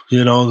the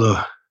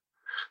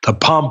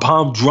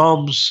pom-pom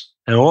drums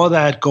and all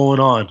that going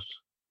on.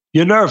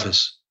 You're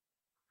nervous.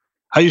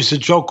 I used to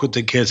joke with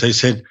the kids. I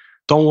said,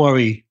 don't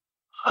worry.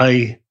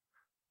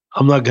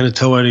 I'm not going to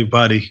tell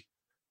anybody,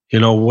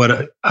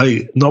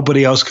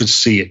 nobody else could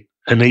see it.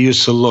 And they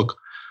used to look,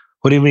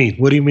 what do you mean?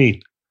 What do you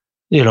mean?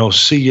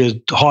 See your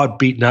heart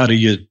beating out of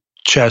your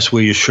chest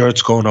where your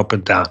shirt's going up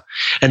and down.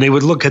 And they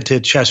would look at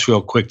their chest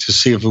real quick to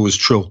see if it was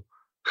true.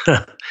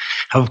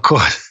 Of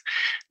course,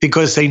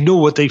 because they knew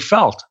what they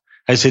felt.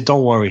 I said,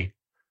 don't worry.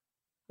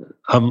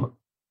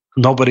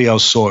 Nobody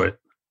else saw it.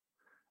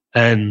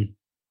 And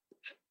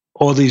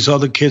all these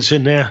other kids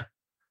in there,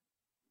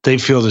 they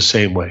feel the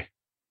same way.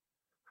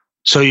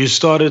 So you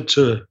started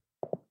to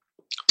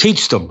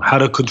teach them how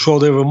to control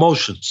their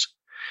emotions.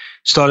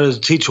 Started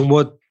to teach them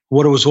what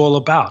it was all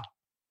about.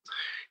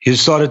 He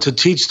started to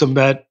teach them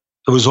that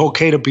it was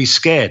okay to be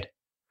scared.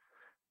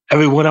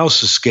 Everyone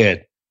else is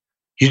scared.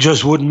 You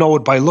just wouldn't know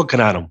it by looking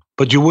at them,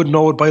 but you wouldn't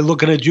know it by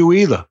looking at you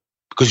either,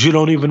 because you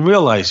don't even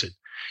realize it.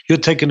 You're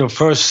taking the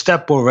first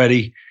step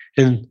already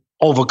in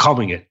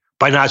overcoming it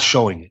by not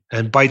showing it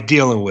and by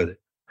dealing with it.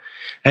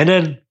 And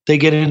then they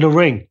get in the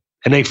ring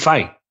and they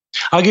fight.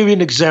 I'll give you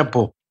an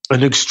example,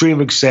 an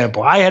extreme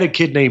example. I had a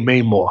kid named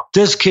Maymore.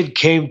 This kid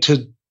came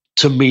to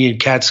me in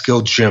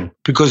Catskill Gym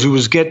because he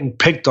was getting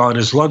picked on.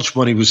 His lunch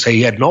money was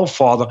he had no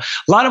father.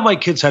 A lot of my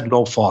kids had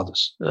no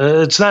fathers.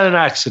 It's not an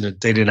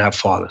accident they didn't have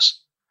fathers.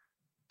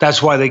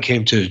 That's why they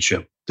came to the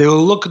gym. They were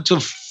looking to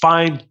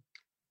find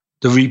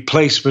the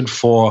replacement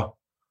for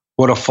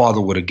what a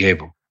father would have gave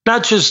them.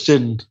 Not just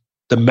in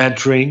the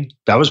mentoring,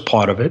 that was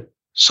part of it.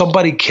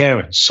 Somebody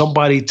caring,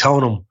 somebody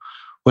telling them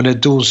when they're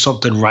doing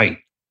something right.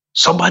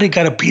 Somebody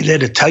got to be there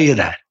to tell you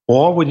that.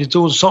 Or when you're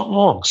doing something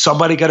wrong,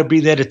 somebody got to be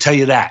there to tell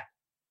you that.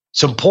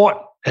 It's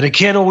important. And it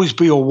can't always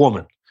be a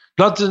woman.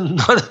 Not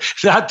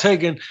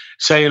saying,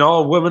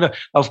 oh, women,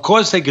 of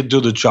course they can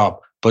do the job.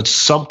 But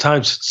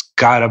sometimes it's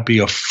got to be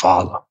a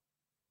father.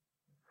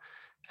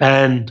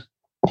 And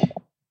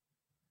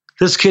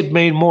this kid,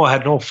 Maymore,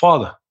 had no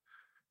father.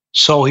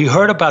 So he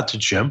heard about the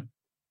gym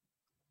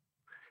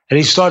and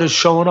he started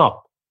showing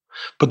up.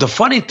 But the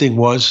funny thing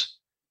was,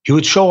 he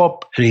would show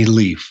up and he'd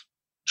leave.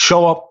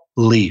 Show up,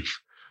 leave.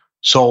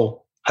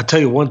 So I tell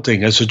you one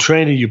thing, as a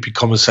trainer, you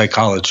become a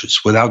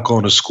psychologist without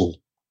going to school.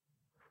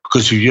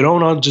 Because if you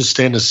don't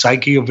understand the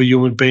psyche of a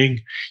human being,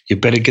 you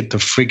better get the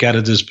freak out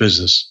of this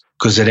business.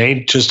 Because it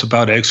ain't just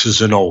about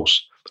X's and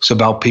O's. It's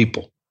about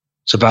people.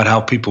 It's about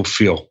how people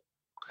feel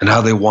and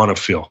how they want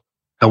to feel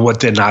and what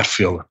they're not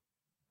feeling.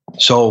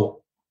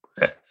 So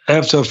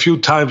after a few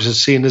times of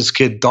seeing this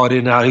kid dart in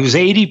and out, he was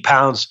 80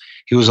 pounds.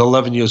 He was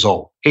 11 years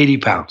old, 80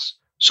 pounds.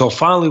 So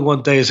finally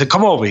one day I said,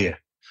 come over here.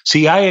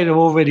 See, I had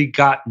already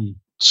gotten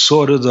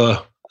sort of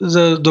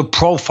the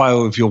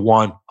profile, if you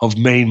want, of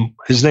Maine.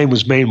 His name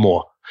was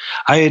Maymore.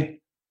 I had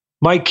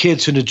my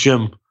kids in the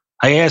gym.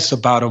 I asked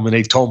about him, and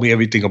they told me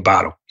everything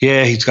about him.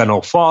 Yeah, he's got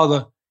no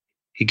father.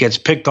 He gets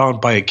picked on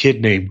by a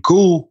kid named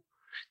Goo,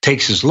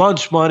 takes his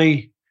lunch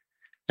money,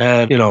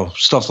 and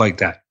stuff like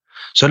that.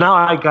 So now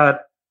I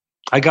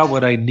got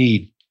what I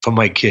need for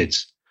my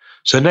kids.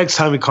 So next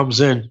time he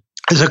comes in,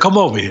 I said, "Come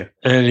over here,"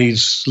 and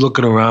he's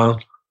looking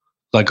around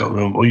like,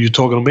 "Are you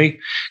talking to me?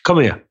 Come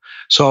here."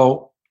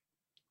 So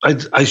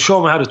I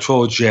show him how to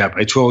throw a jab.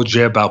 I throw a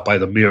jab out by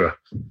the mirror.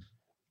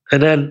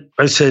 And then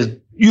I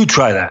said, you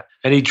try that.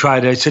 And he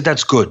tried it. I said,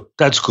 that's good.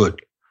 That's good.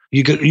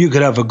 You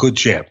could have a good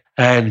jab.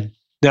 And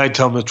then I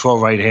tell him to throw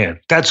right hand.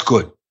 That's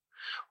good.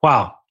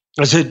 Wow.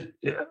 I said,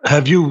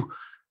 have you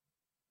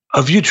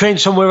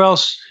trained somewhere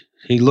else?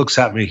 He looks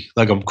at me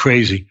like I'm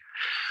crazy.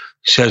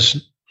 He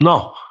says,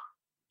 no.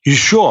 You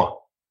sure?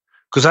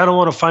 Because I don't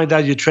want to find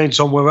out you trained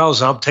somewhere else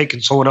and I'm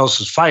taking someone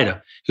else's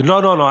fighter. He said,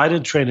 no, I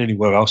didn't train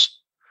anywhere else.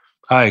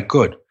 All right,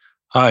 good.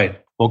 All right,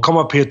 well, come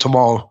up here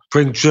tomorrow.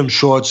 Bring gym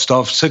shorts,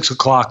 stuff, 6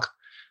 o'clock.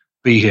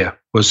 Be here.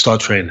 We'll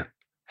start training.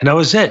 And that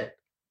was it.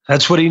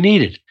 That's what he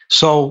needed.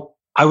 So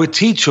I would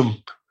teach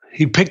him.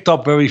 He picked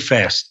up very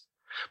fast.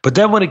 But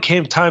then when it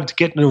came time to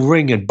get in the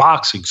ring and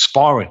boxing,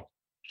 sparring,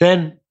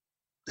 then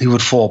he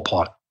would fall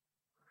apart.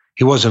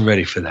 He wasn't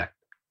ready for that.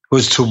 It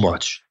was too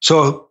much.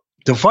 So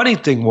the funny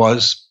thing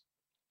was,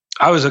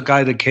 I was a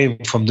guy that came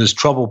from this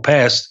troubled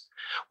past.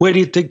 Where do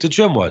you think the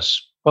gym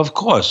was? Of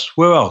course.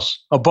 Where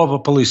else? Above a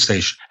police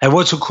station. And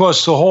what's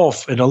across the hall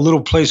in a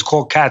little place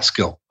called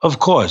Catskill? Of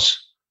course.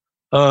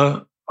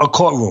 A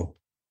courtroom.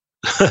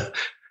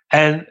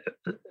 And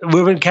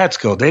we're in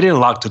Catskill. They didn't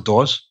lock the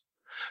doors.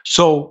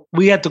 So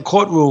we had the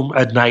courtroom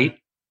at night.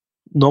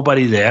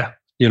 Nobody there,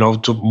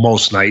 to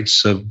most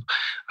nights.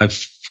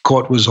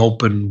 Court was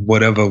open,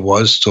 whatever it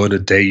was, during the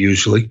day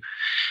usually.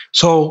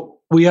 So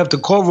we have the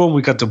courtroom.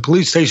 We got the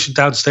police station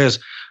downstairs.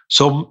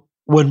 So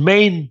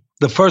when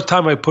the first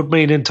time I put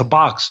Maine into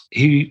box,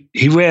 he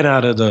ran right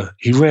out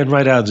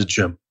of the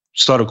gym,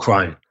 started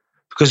crying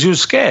because he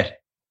was scared.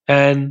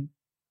 And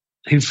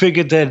he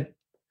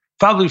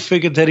probably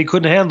figured that he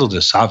couldn't handle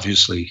this,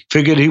 obviously.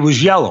 Figured he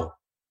was yellow.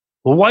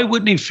 Well, why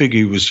wouldn't he figure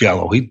he was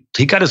yellow?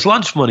 He got his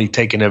lunch money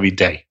taken every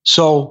day.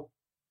 So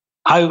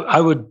I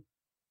would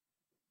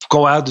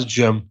go out to the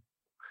gym,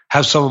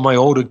 have some of my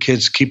older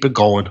kids keep it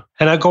going,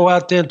 and I go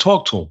out there and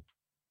talk to him.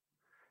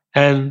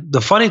 And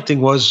the funny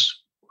thing was,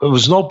 there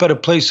was no better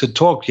place to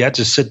talk. You had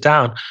to sit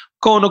down,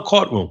 go in the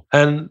courtroom.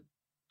 And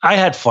I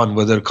had fun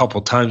with it a couple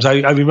of times.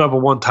 I remember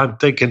one time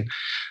thinking,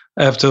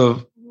 after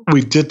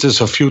we did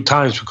this a few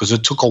times, because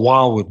it took a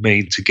while with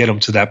me to get him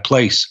to that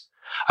place.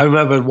 I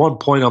remember at one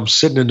point I'm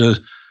sitting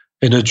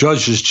in the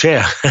judge's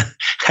chair, and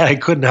I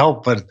couldn't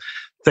help but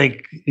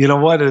think, you know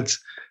what, it's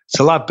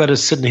a lot better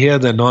sitting here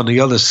than on the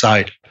other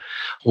side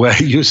where I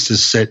used to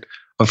sit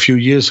a few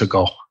years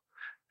ago.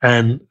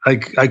 And I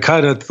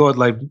kind of thought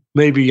like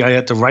maybe I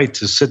had the right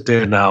to sit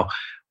there now,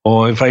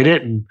 or if I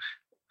didn't,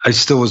 I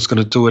still was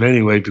going to do it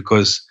anyway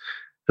because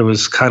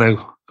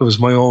It was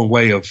my own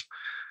way of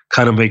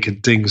kind of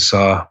making things,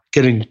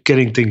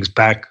 getting things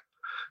back,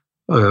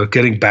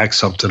 getting back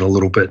something a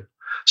little bit.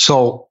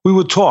 So we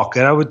would talk,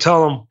 and I would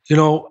tell him,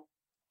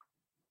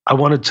 I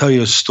want to tell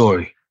you a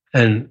story.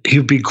 And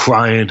he'd be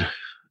crying,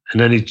 and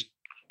then he'd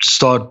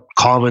start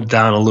calming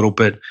down a little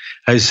bit.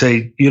 I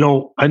say,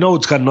 I know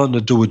it's got nothing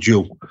to do with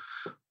you,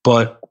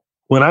 but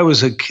when I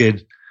was a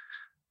kid,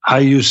 I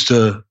used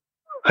to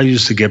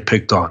get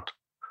picked on.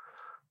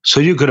 So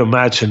you could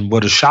imagine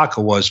what a shock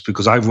it was,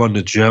 because I run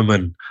the gym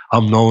and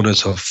I'm known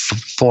as a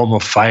former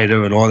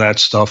fighter and all that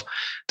stuff.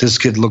 This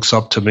kid looks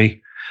up to me.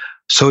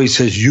 So he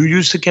says, "You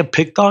used to get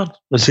picked on?"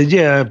 I said,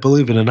 "Yeah,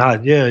 believe it or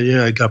not.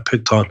 Yeah, I got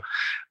picked on.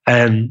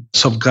 And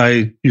some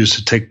guy used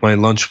to take my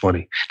lunch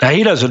money." Now,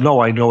 he doesn't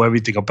know I know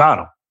everything about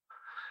him.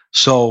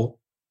 So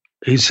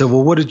he said,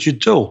 "Well, what did you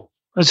do?"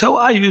 I said, "Well,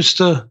 I used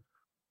to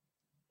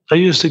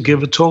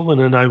give it to him, and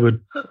then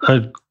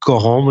I'd go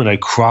home and I'd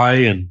cry,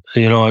 and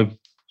then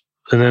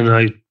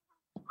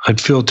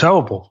I'd feel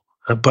terrible,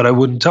 but I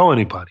wouldn't tell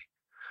anybody."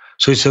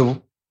 So he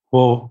said,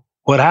 "Well,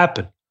 what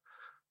happened?"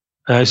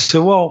 And I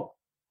said, "Well,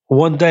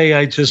 one day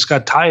I just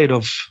got tired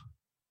of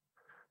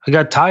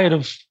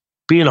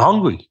being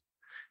hungry,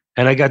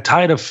 and I got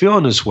tired of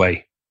feeling this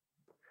way.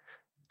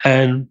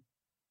 And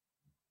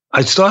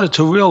I started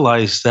to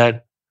realize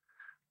that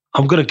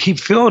I'm going to keep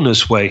feeling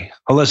this way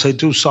unless I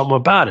do something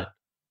about it.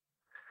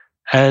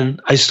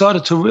 And I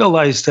started to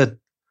realize that,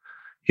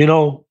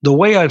 the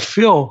way I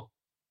feel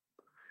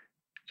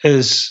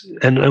is,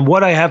 and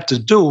what I have to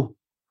do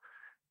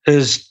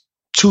is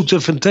two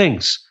different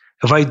things.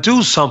 If I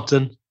do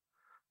something,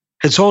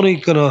 it's only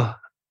gonna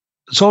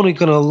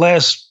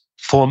last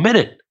for a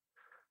minute."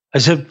 I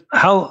said,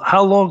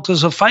 how long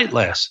does a fight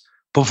last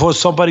before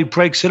somebody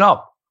breaks it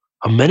up?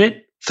 A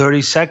minute?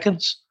 30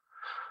 seconds?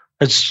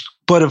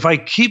 But if I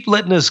keep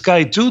letting this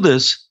guy do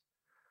this,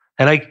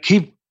 and I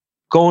keep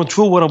going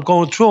through what I'm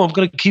going through, I'm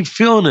going to keep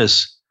feeling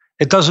this.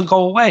 It doesn't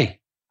go away.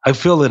 I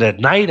feel it at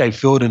night. I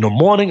feel it in the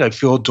morning. I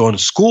feel it during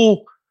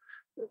school.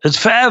 It's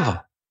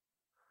forever.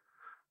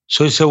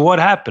 So he said, "What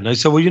happened?" I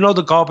said, "Well,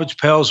 the garbage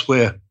pails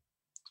where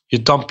you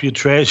dump your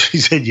trash?" He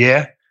said,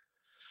 "Yeah."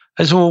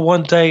 I said, "Well,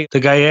 one day the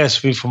guy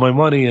asked me for my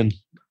money and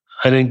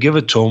I didn't give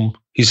it to him."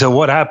 He said,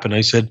 "What happened?"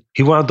 I said,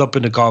 "He wound up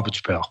in the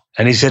garbage pail."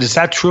 And he said, "Is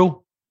that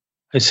true?"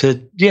 I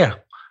said, "Yeah."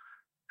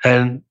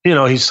 And,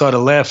 he started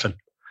laughing.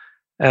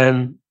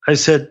 And I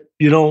said,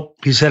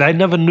 he said, "I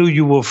never knew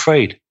you were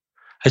afraid."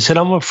 I said,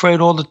 "I'm afraid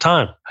all the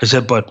time." I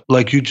said, "But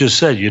like you just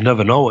said, you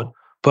never know it.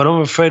 But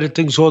I'm afraid of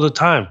things all the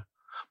time.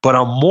 But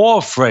I'm more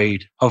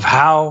afraid of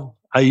how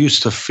I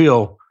used to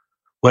feel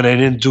when I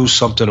didn't do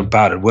something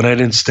about it, when I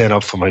didn't stand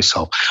up for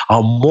myself.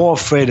 I'm more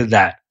afraid of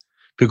that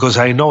because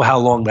I know how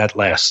long that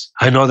lasts.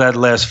 I know that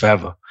lasts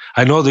forever.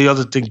 I know the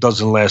other thing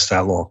doesn't last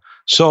that long."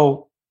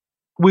 So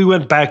we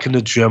went back in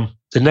the gym.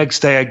 The next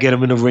day I get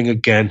him in the ring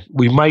again.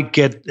 We might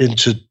get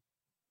into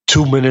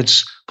 2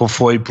 minutes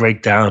before he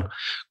break down,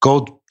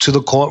 go to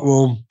the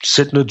courtroom,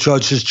 sit in the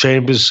judge's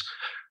chambers,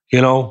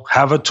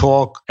 have a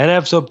talk. And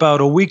after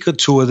about a week or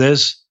two of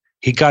this,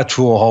 he got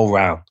through a whole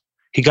round.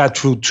 He got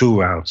through 2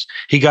 rounds.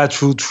 He got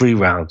through 3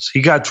 rounds.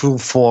 He got through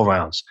 4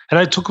 rounds. And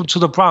I took him to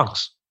the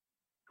Bronx.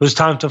 It was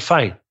time to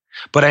fight.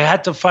 But I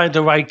had to find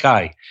the right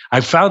guy.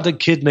 I found a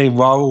kid named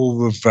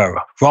Raul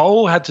Rivera.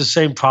 Raul had the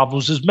same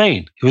problems as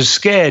Maine. He was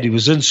scared. He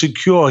was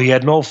insecure. He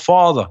had no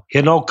father. He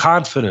had no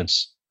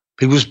confidence.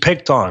 He was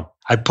picked on.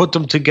 I put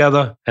them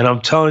together, and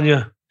I'm telling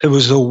you, it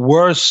was the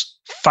worst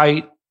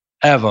fight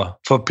ever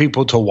for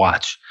people to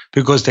watch,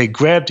 because they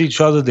grabbed each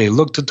other, they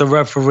looked at the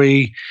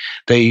referee,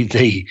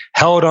 they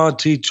held on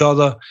to each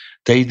other.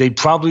 They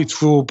probably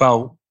threw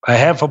about a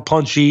half a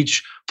punch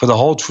each for the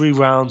whole 3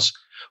 rounds,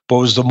 but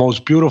it was the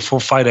most beautiful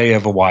fight I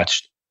ever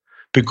watched,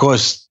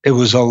 because it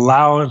was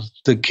allowing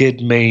the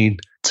kid Maine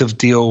to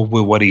deal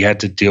with what he had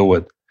to deal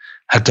with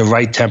at the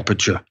right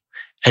temperature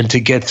and to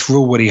get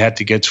through what he had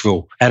to get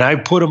through. And I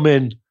put him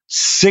in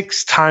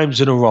 6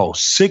 times in a row,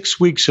 6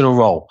 weeks in a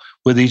row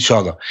with each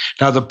other.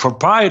 Now, the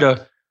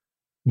proprietor,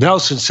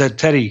 Nelson, said,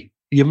 "Teddy,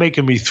 you're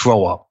making me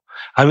throw up.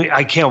 I mean,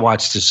 I can't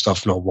watch this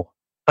stuff no more.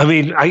 I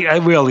mean, I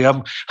really,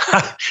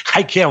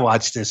 I can't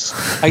watch this.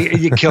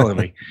 You're killing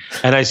me."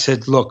 And I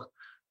said, "Look,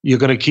 you're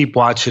going to keep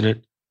watching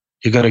it.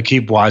 You're going to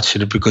keep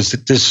watching it because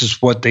this is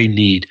what they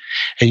need."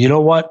 And you know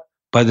what?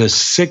 By the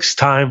 6th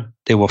time,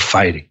 they were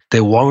fighting.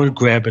 They weren't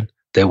grabbing.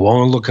 They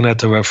weren't looking at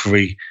the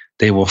referee.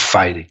 They were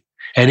fighting.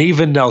 And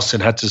even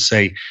Nelson had to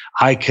say,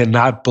 "I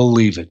cannot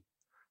believe it.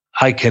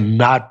 I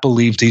cannot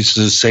believe these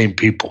are the same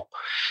people."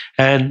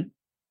 And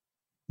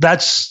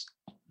that's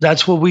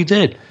what we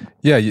did.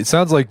 Yeah, it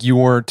sounds like you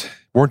weren't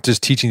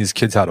just teaching these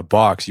kids how to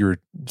box. You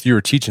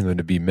were teaching them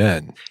to be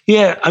men.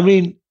 Yeah, I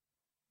mean,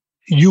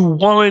 you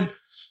weren't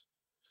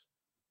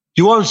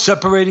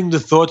separating the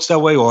thoughts that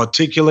way or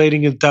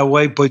articulating it that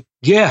way, but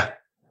yeah,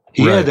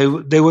 right.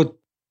 they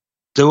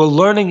were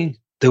learning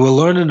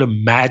the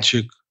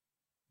magic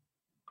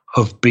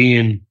of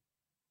being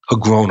a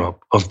grown-up,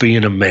 of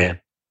being a man.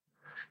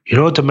 You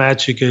know what the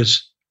magic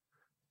is?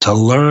 To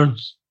learn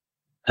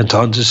and to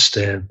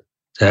understand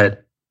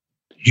that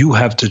you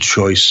have the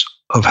choice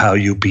of how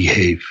you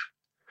behave.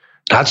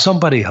 Not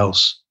somebody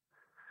else,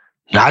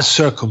 not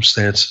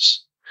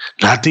circumstances,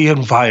 not the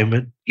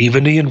environment,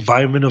 even the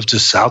environment of the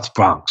South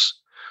Bronx.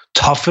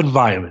 Tough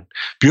environment.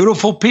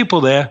 Beautiful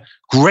people there,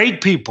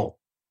 great people.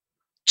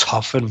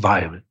 Tough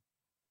environment.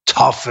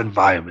 Tough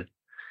environment.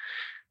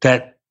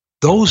 That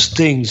those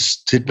things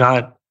did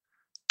not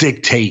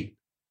dictate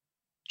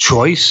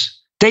choice.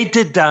 They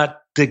did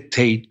not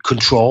dictate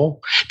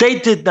control. They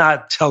did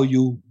not tell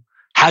you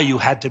how you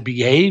had to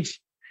behave.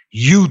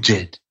 You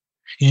did.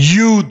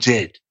 You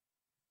did.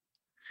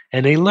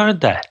 And they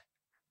learned that.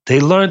 They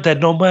learned that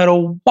no matter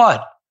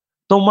what,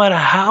 no matter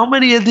how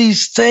many of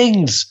these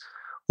things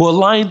were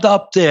lined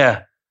up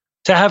there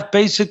to have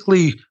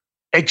basically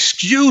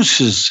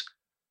excuses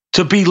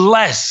to be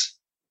less,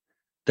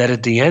 that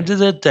at the end of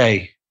the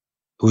day,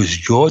 it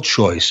was your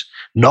choice,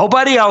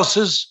 nobody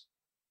else's,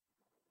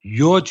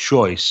 your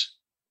choice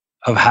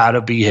of how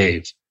to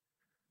behave,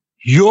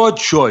 your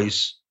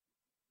choice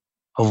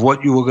of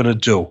what you were going to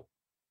do.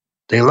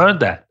 They learned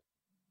that.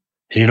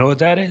 And you know what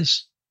that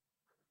is?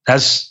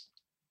 That's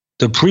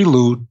the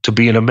prelude to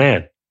being a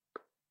man.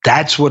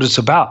 That's what it's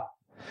about.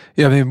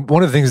 Yeah, I mean,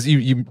 one of the things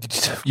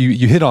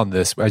you hit on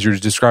this as you're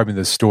describing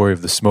the story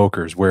of the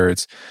smokers, where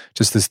it's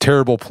just this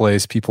terrible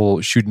place,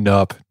 people shooting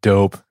up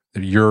dope,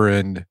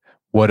 urine,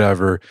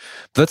 whatever.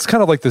 That's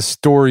kind of like the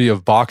story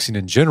of boxing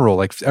in general.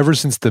 Like ever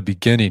since the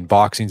beginning,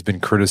 boxing's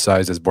been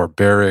criticized as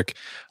barbaric,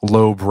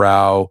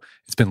 lowbrow.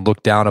 It's been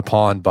looked down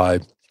upon by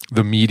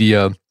the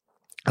media. And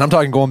I'm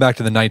talking going back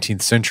to the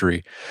 19th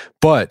century.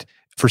 But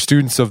for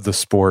students of the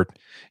sport,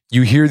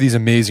 you hear these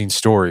amazing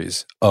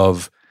stories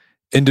of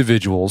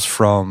individuals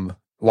from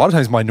a lot of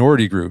times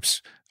minority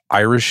groups,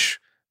 Irish,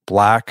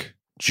 Black,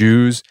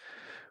 Jews,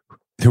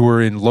 who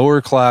were in lower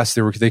class.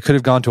 They could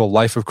have gone to a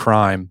life of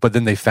crime, but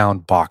then they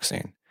found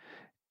boxing.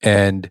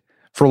 And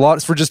for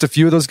just a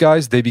few of those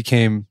guys, they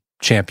became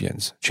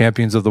champions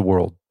of the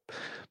world.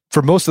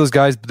 For most of those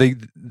guys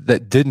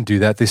that didn't do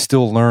that, they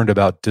still learned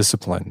about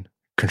discipline,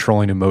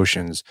 controlling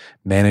emotions,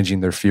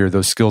 managing their fear,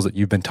 those skills that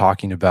you've been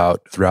talking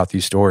about throughout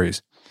these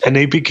stories. And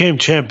they became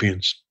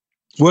champions.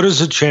 What is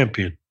a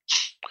champion?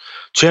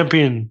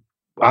 Champion,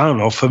 I don't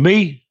know. For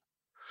me,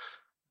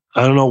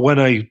 I don't know when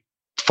I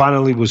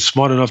finally was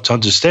smart enough to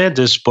understand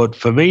this, but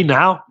for me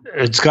now,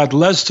 it's got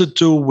less to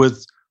do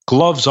with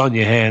gloves on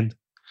your hand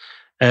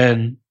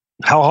and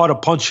how hard a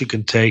punch you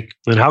can take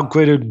and how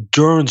great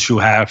endurance you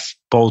have,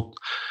 both,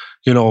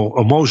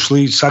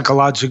 emotionally,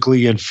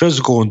 psychologically, and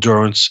physical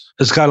endurance.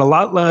 It's got a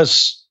lot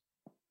less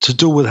to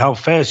do with how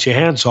fast your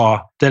hands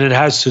are than it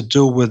has to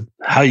do with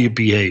how you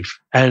behave.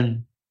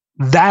 And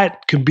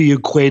that can be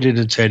equated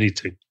into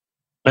anything.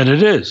 And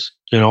it is,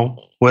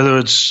 whether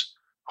it's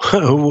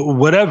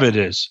whatever it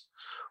is,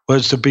 whether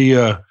it's to be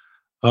a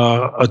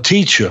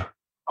teacher,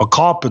 a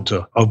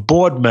carpenter, a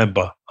board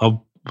member, a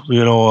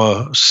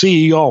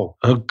CEO,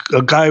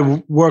 a guy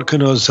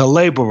working as a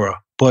laborer,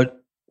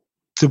 but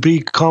to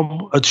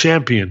become a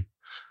champion,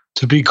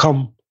 to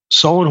become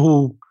someone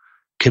who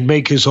can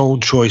make his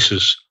own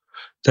choices,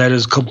 that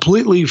is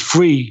completely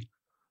free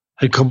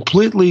and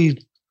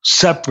completely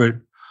separate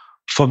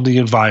from the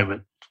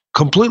environment,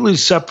 completely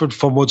separate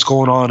from what's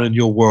going on in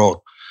your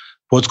world,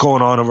 what's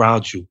going on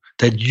around you,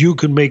 that you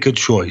can make a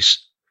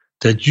choice,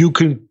 that you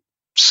can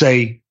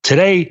say,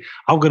 today,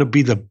 I'm going to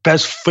be the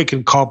best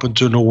freaking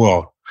carpenter in the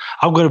world.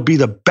 I'm going to be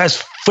the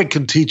best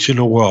freaking teacher in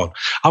the world.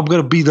 I'm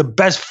going to be the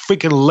best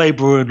freaking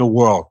laborer in the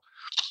world.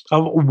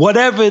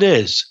 Whatever it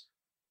is,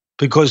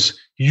 because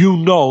you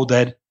know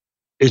that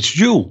it's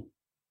you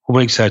who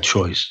makes that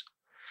choice.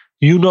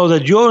 You know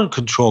that you're in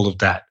control of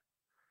that.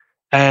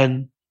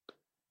 And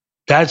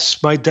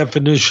that's my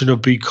definition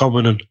of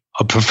becoming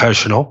a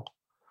professional,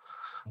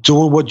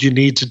 doing what you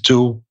need to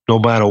do no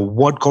matter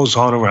what goes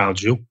on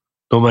around you,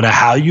 no matter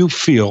how you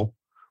feel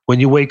when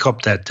you wake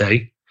up that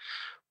day.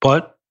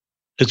 But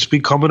it's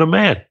becoming a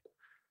man.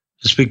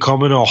 It's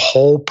becoming a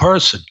whole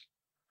person.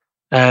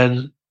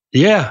 And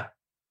yeah,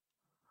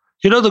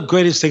 the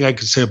greatest thing I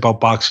could say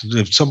about boxing,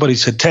 if somebody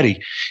said,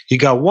 Teddy, you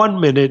got 1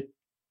 minute,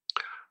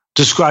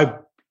 describe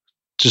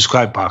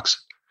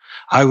boxing.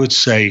 I would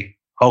say,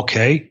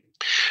 okay,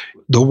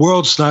 the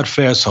world's not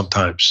fair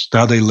sometimes.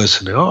 Now they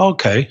listen. Oh,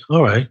 okay,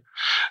 all right.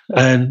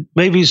 And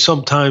maybe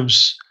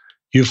sometimes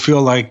you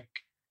feel like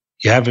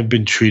you haven't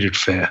been treated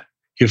fair.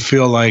 You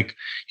feel like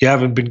you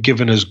haven't been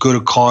given as good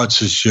a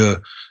cards as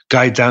your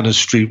guy down the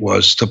street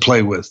was to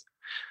play with.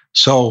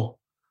 So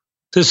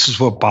this is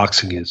what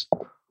boxing is.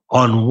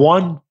 On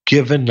one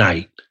given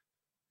night,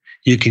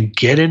 you can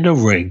get in the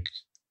ring.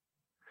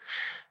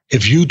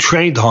 If you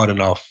trained hard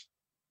enough,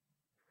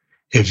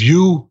 if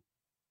you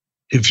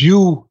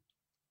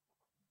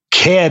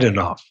cared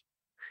enough,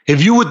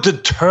 if you were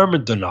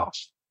determined enough,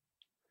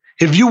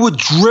 if you were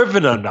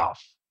driven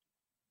enough,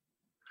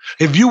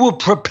 if you were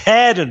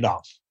prepared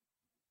enough,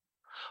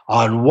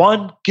 on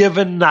one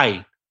given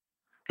night,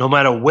 no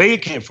matter where you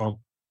came from,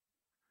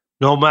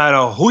 no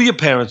matter who your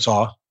parents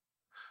are,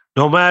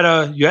 no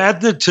matter your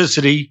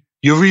ethnicity,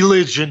 your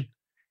religion,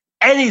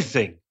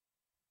 anything,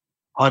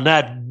 on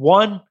that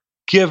one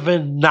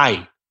given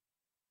night,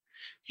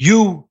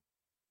 you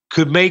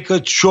could make a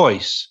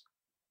choice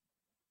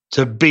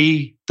to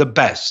be the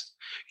best.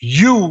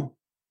 You,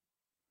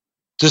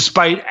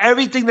 despite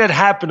everything that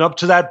happened up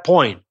to that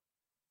point,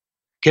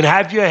 can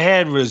have your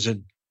hand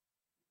risen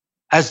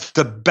as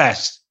the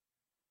best,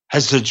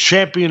 as the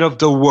champion of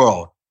the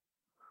world,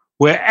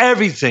 where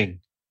everything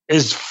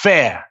is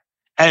fair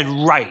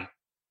and right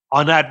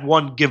on that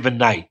one given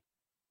night.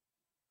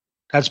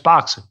 That's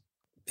boxing.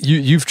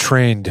 You've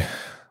trained,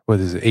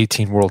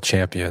 18 world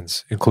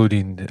champions,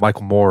 including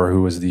Michael Moore,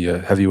 who was the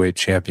heavyweight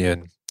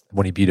champion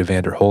when he beat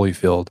Evander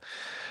Holyfield.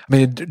 I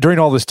mean, during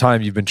all this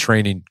time, you've been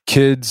training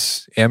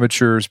kids,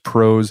 amateurs,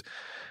 pros.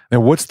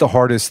 And what's the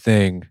hardest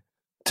thing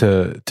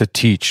to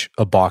teach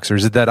a boxer?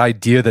 Is it that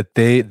idea that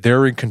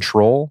they're in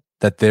control,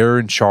 that they're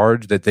in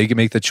charge, that they can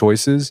make the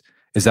choices?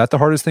 Is that the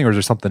hardest thing, or is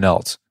there something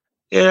else?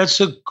 Yeah, that's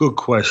a good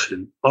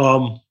question.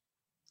 The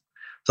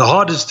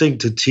hardest thing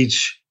to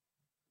teach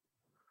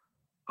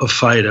a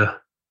fighter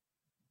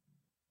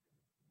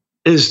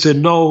is to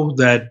know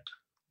that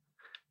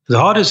the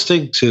hardest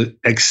thing to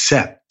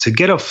accept, to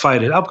get a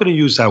fighter, I'm going to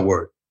use that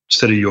word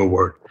instead of your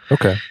word.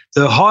 Okay.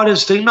 The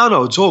hardest thing,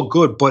 no, it's all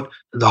good, but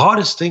the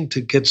hardest thing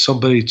to get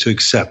somebody to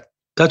accept,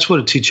 that's what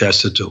a teacher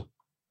has to do.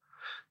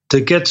 To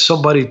get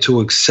somebody to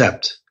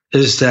accept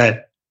is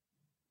that,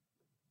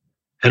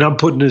 and I'm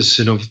putting this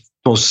in a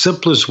most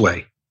simplest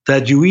way,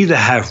 that you either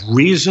have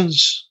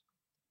reasons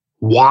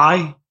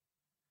why,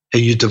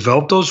 and you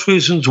develop those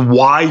reasons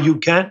why you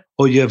can't,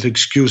 or you have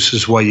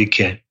excuses why you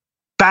can't.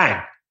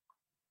 Bang.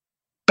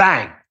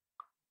 Bang.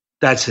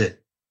 That's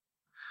it.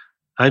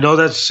 I know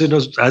that's,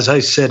 as I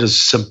said, as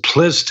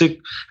simplistic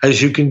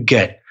as you can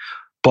get,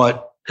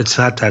 but it's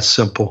not that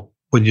simple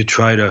when you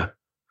try to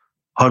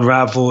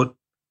unravel it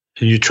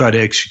and you try to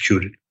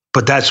execute it.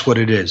 But that's what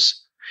it is.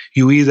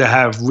 You either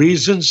have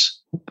reasons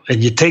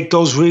and you take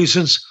those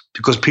reasons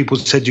because people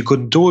said you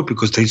couldn't do it,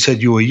 because they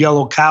said you were a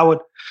yellow coward,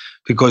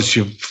 because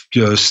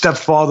your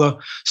stepfather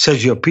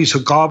says you're a piece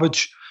of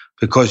garbage,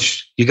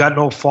 because you got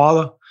no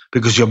father,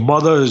 because your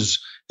mother is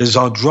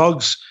on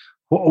drugs,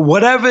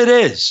 whatever it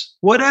is,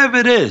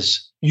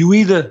 you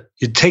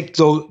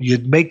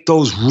make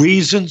those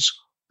reasons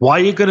why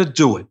you're going to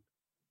do it,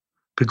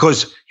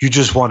 because you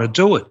just want to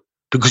do it,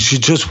 because you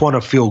just want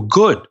to feel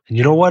good. And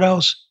you know what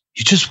else?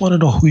 You just want to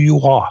know who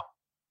you are.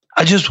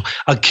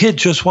 A kid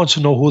just wants to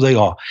know who they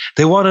are.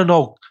 They want to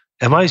know,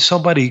 am I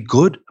somebody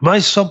good? Am I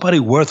somebody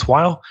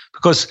worthwhile?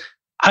 Because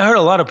I heard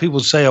a lot of people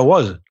say I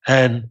wasn't.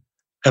 And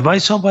am I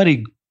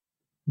somebody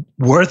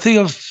worthy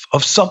of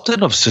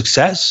something, of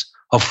success,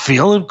 of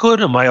feeling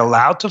good? Am I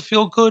allowed to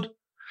feel good?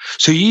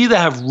 So you either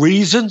have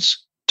reasons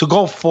to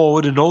go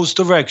forward in those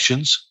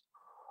directions,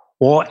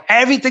 or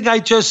everything I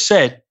just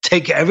said,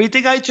 take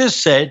everything I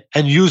just said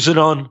and use it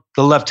on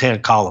the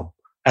left-hand column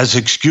as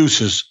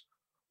excuses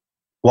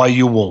why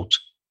you won't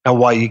and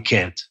why you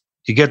can't.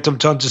 You get them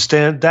to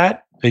understand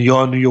that, and you're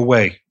on your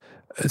way.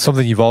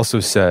 Something you've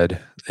also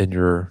said in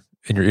your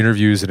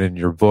interviews and in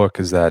your book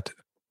is that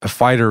a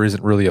fighter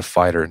isn't really a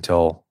fighter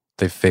until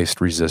they've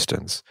faced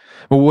resistance.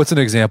 Well, what's an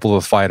example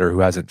of a fighter who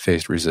hasn't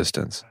faced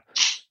resistance?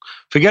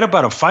 Forget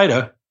about a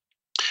fighter.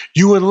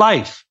 You in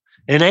life,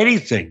 in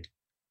anything.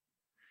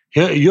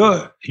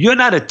 You're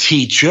not a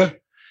teacher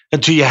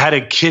until you had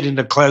a kid in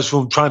the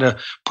classroom trying to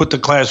put the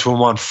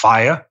classroom on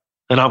fire.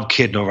 And I'm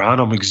kidding around.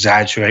 I'm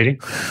exaggerating.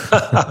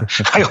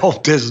 I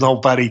hope there's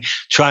nobody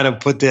trying to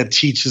put their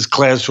teachers'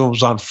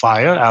 classrooms on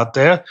fire out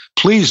there.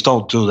 Please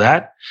don't do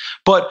that.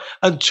 But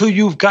until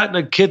you've gotten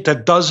a kid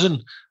that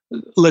doesn't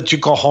let you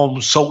go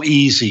home so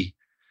easy,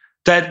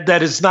 that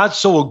is not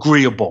so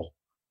agreeable,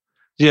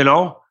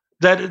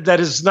 that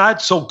is not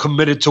so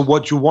committed to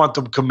what you want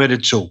them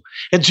committed to.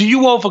 Until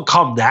you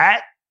overcome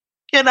that,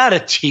 you're not a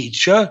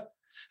teacher.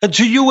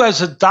 Until you,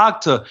 as a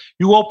doctor,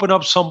 you open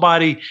up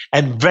somebody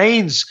and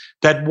veins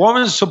that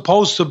weren't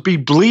supposed to be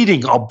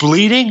bleeding are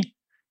bleeding,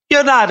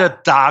 you're not a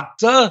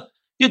doctor.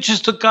 You're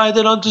just a guy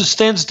that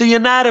understands the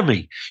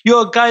anatomy.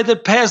 You're a guy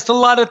that passed a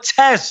lot of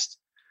tests.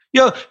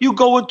 You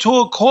go into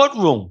a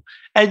courtroom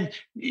and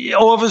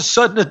all of a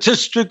sudden the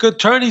district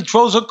attorney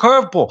throws a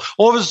curveball.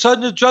 All of a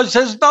sudden the judge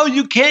says, no,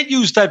 you can't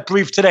use that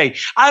brief today.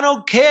 I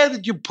don't care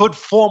that you put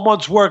 4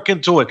 months work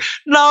into it.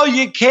 No,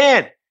 you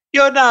can't.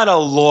 You're not a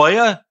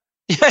lawyer.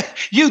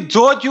 You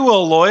thought you were a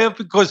lawyer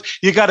because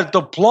you got a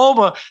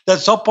diploma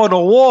that's up on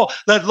a wall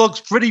that looks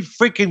pretty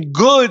freaking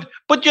good,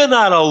 but you're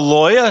not a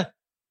lawyer.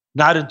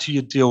 Not until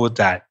you deal with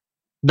that.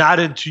 Not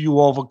until you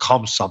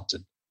overcome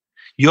something.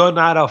 You're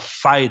not a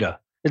fighter.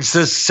 It's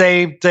the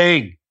same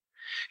thing.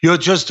 You're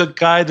just a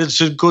guy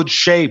that's in good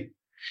shape.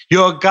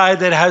 You're a guy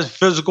that has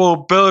physical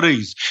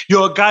abilities.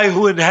 You're a guy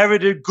who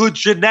inherited good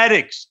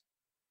genetics.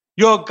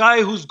 You're a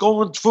guy who's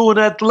going through an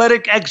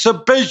athletic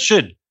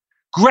exhibition.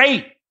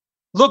 Great.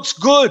 Looks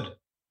good.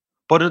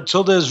 But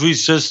until there's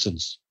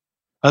resistance,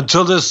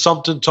 until there's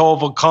something to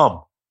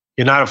overcome,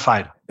 you're not a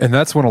fighter. And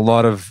that's when a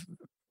lot of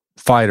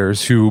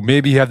fighters who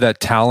maybe have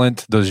that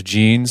talent, those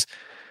genes,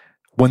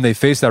 when they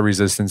face that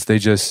resistance,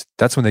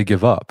 that's when they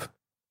give up.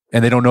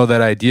 And they don't know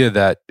that idea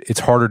that it's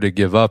harder to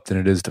give up than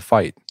it is to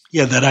fight.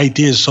 Yeah, that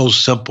idea is so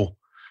simple.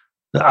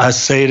 I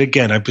say it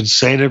again. I've been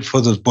saying it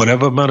for the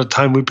whatever amount of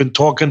time we've been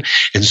talking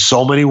in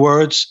so many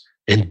words,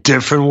 in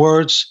different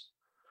words.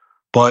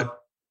 But,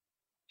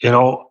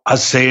 I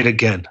say it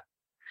again.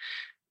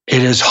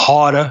 It is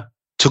harder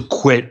to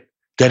quit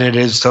than it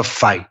is to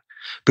fight.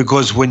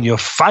 Because when you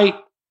fight,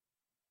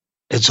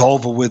 it's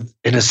over with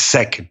in a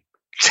second,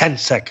 10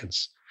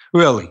 seconds.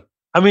 Really.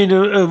 I mean,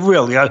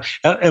 really.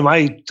 Am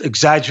I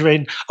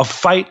exaggerating?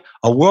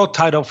 A world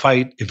title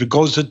fight, if it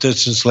goes the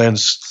distance,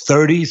 lands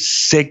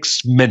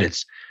 36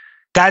 minutes.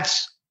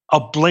 That's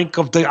a blink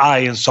of the eye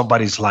in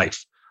somebody's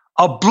life.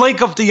 A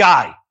blink of the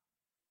eye.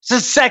 It's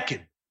a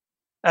second.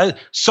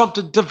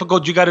 Something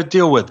difficult you got to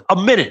deal with. A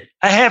minute,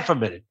 a half a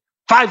minute,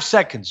 5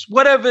 seconds,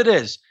 whatever it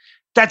is.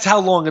 That's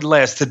how long it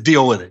lasts to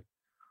deal with it.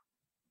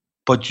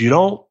 But you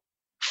don't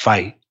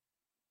fight.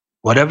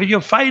 Whatever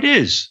your fight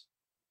is,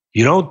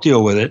 you don't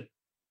deal with it.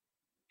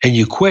 And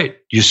you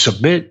quit, you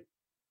submit,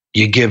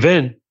 you give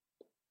in.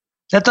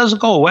 That doesn't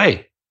go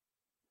away.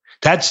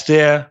 That's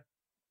there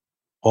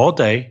all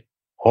day,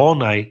 all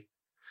night.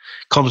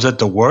 Comes at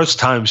the worst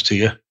times to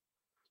you.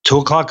 2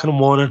 o'clock in the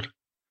morning,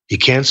 you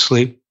can't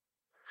sleep.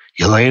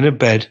 You're laying in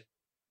bed.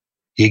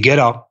 You get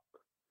up.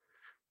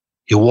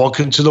 You walk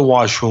into the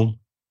washroom.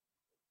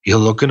 You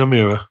look in the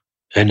mirror,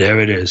 and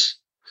there it is.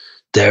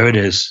 There it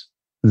is.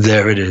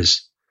 There it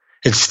is.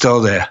 It's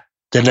still there.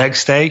 The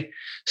next day,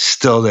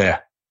 still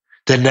there.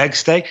 The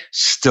next day,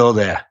 still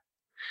there.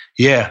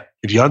 Yeah,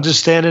 if you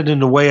understand it in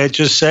the way I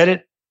just said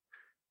it,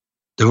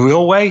 the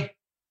real way,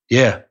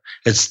 yeah,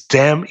 it's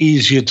damn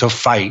easier to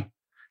fight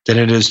than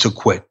it is to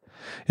quit.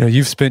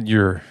 You've spent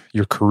your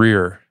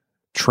career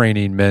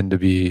training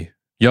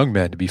young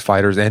men to be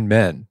fighters and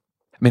men.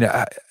 I mean,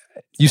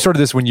 you started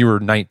this when you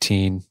were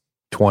 19,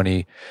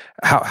 20.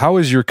 How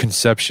has your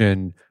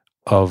conception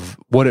of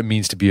what it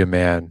means to be a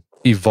man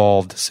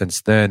evolved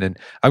since then? And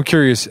I'm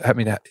curious, I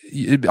mean,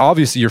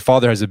 obviously your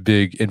father has a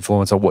big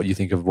influence on what you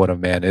think of what a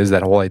man is,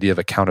 that whole idea of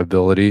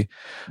accountability.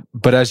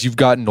 But as you've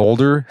gotten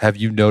older, have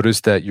you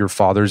noticed that your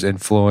father's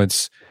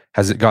influence,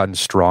 has it gotten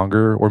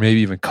stronger, or maybe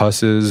even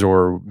cusses,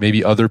 or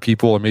maybe other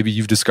people, or maybe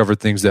you've discovered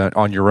things that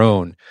on your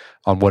own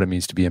on what it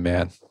means to be a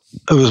man?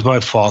 It was my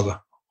father.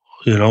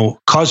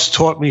 Cus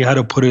taught me how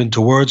to put it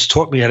into words,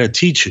 taught me how to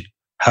teach it,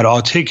 how to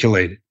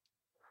articulate it.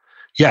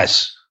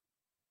 Yes,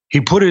 he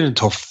put it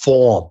into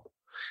form.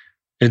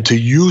 Into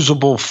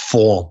usable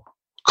form.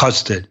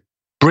 Cus did.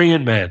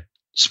 Brilliant man.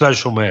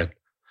 Special man.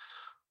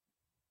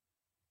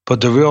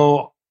 But the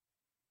real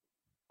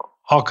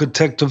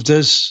architect of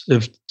this,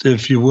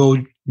 if you will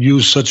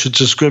use such a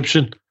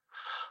description,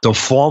 the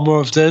former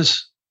of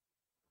this,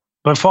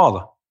 my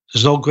father.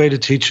 There's no greater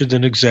teacher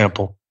than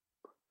example.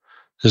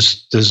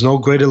 There's no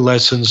greater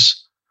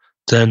lessons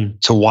than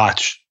to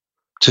watch,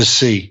 to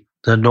see.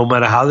 That no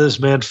matter how this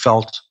man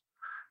felt,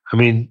 I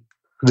mean,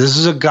 this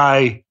is a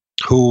guy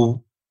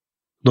who,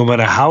 no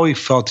matter how he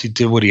felt, he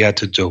did what he had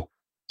to do.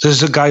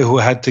 This is a guy who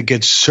had to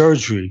get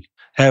surgery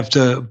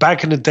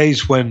back in the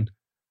days when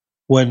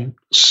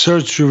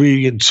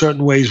surgery in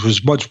certain ways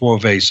was much more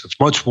invasive,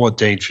 much more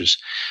dangerous.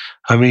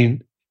 I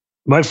mean,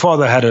 my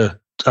father had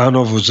I don't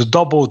know if it was a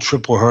double or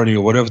triple hernia,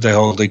 whatever the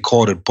hell they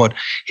called it, but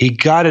he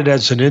got it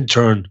as an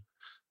intern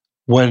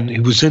when he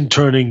was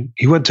interning.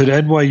 He went to the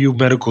NYU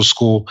Medical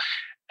School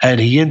and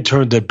he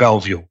interned at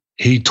Bellevue.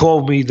 He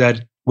told me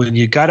that when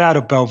you got out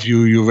of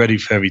Bellevue, you're ready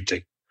for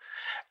everything.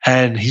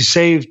 And he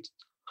saved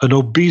an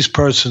obese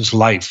person's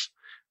life,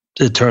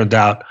 it turned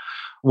out,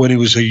 when he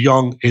was a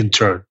young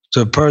intern.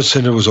 The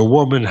person, it was a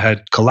woman,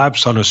 had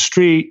collapsed on a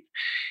street.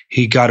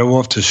 He got her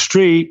off the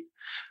street,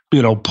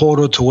 pulled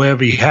her to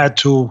wherever he had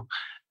to,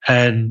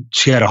 and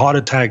she had a heart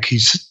attack. He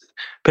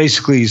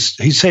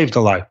saved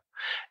her life.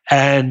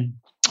 And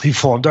he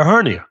formed a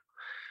hernia.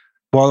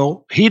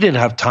 Well, he didn't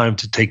have time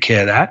to take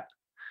care of that,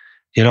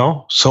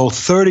 So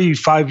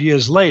 35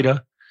 years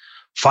later,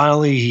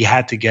 finally, he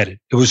had to get it.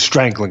 It was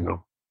strangling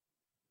him.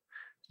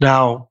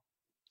 Now,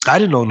 I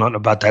didn't know nothing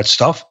about that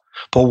stuff.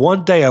 But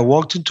one day I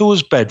walked into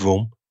his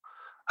bedroom.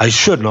 I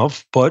shouldn't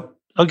have, but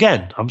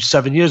again, I'm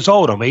 7 years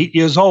old. I'm 8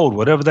 years old,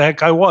 whatever the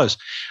heck I was.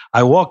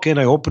 I walk in,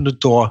 I open the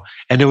door,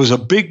 and there was a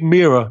big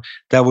mirror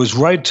that was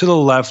right to the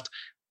left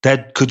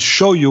that could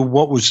show you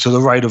what was to the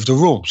right of the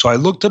room. So I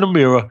looked in the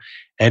mirror,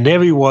 and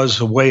there he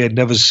was, a way I'd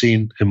never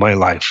seen in my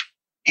life.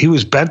 He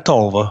was bent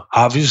over,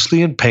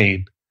 obviously in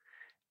pain,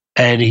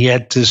 and he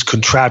had this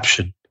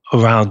contraption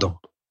around him,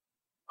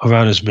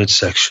 around his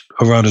midsection,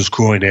 around his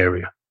groin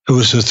area. It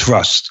was a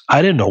thrust.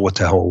 I didn't know what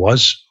the hell it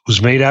was. It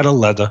was made out of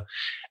leather,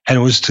 and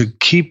it was to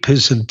keep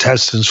his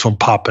intestines from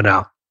popping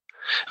out.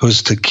 It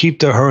was to keep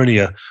the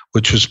hernia,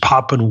 which was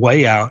popping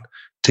way out,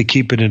 to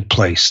keep it in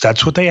place.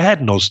 That's what they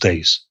had in those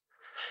days.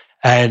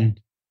 And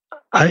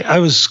I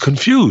was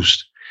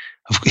confused.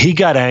 He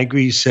got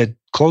angry. He said,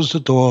 close the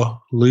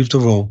door, leave the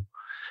room.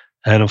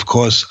 And of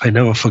course, I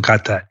never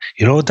forgot that.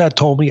 You know what that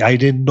told me? I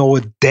didn't know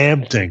a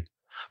damn thing,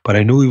 but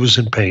I knew he was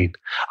in pain.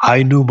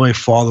 I knew my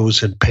father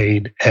was in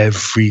pain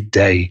every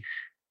day,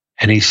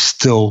 and he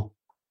still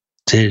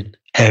did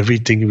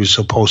everything he was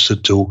supposed to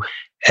do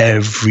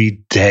every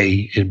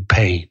day in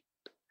pain.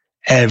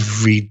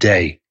 Every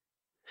day.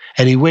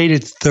 And he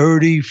waited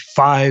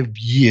 35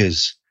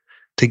 years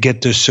to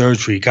get the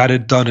surgery. He got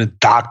it done in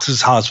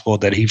Doctors Hospital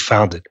that he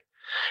founded.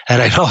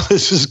 And I know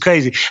this is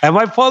crazy. And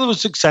my father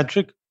was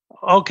eccentric.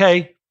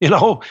 Okay.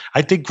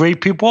 I think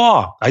great people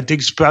are. I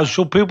think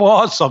special people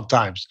are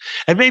sometimes.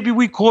 And maybe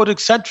we call it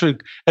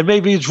eccentric, and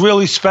maybe it's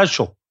really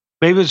special.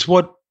 Maybe it's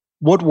what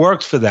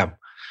works for them.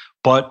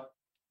 But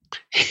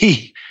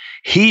he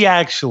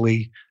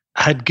actually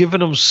had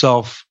given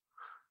himself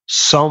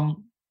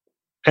some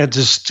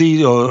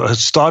anesthesia, or had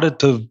started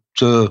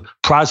the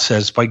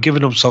process by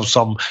giving himself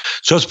some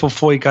just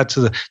before he got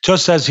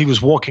just as he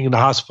was walking in the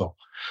hospital.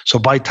 So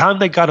by the time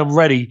they got him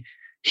ready,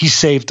 he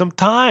saved them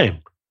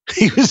time.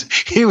 He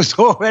was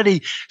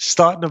already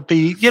starting to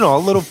be, a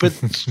little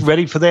bit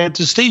ready for the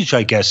anesthesia,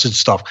 I guess, and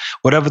stuff.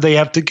 Whatever they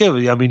have to give.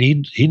 I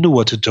mean, he knew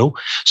what to do.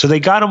 So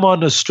they got him on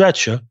the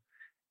stretcher,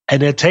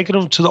 and they're taking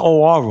him to the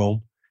OR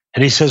room,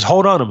 and he says,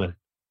 "Hold on a minute.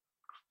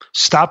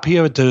 Stop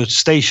here at the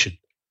station,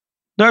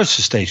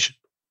 nurse's station.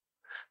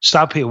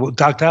 Stop here. Well,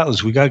 Dr.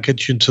 Atlas, we got to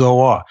get you into the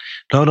OR.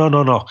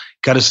 No.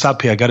 Got to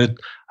stop here.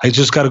 I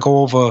just got to go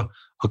over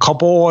a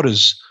couple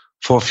orders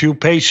for a few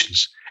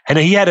patients." And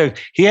he had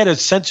a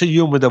sense of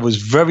humor that was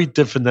very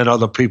different than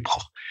other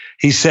people.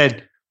 He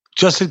said,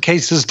 just in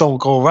case this don't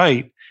go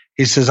right,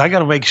 he says, "I got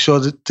to make sure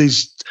that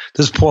this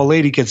poor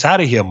lady gets out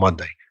of here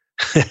Monday.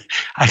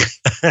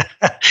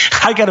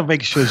 I got to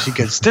make sure she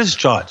gets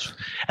discharged.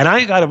 And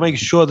I got to make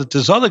sure that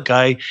this other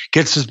guy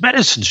gets his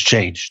medicines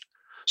changed.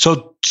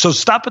 So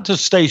stop at the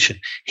station."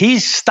 He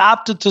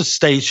stopped at the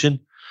station,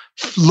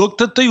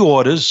 looked at the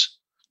orders,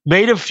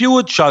 made a few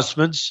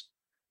adjustments,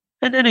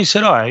 and then he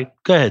said, "All right,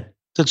 go ahead.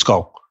 Let's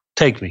go.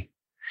 Take me."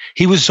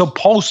 He was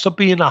supposed to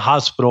be in the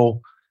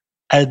hospital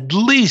at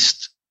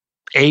least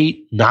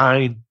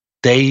 8-9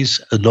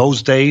 days in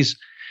those days.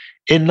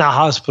 In the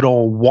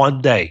hospital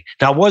one day.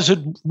 Now, was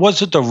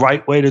it the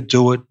right way to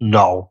do it?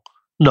 No,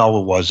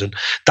 it wasn't.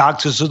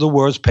 Doctors are the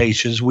worst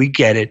patients. We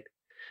get it.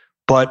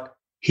 But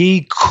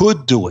he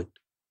could do it.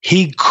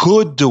 He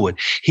could do it.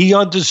 He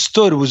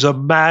understood it was a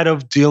matter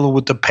of dealing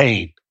with the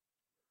pain.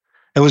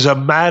 It was a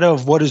matter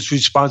of what is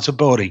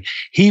responsibility.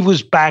 He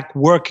was back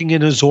working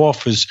in his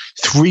office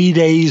 3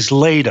 days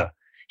later.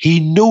 He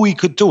knew he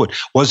could do it.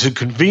 Was it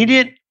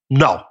convenient?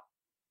 No.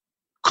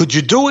 Could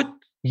you do it?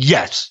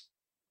 Yes.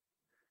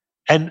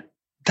 And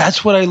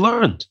that's what I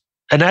learned.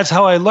 And that's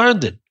how I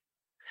learned it.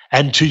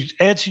 And to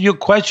answer your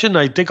question,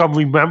 I think I'm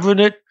remembering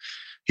it,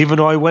 even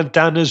though I went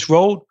down this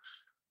road.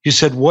 You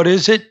said, what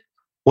is it?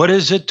 What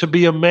is it to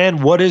be a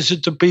man? What is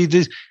it to be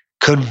this?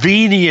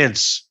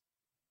 Convenience.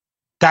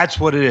 That's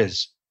what it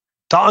is.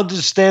 To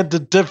understand the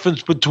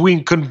difference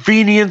between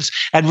convenience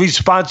and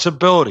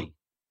responsibility.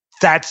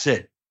 That's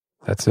it.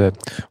 That's it.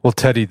 Well,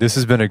 Teddy, this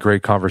has been a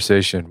great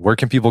conversation. Where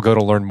can people go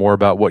to learn more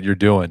about what you're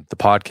doing? The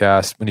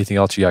podcast, anything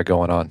else you got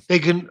going on? They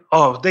can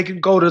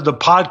go to the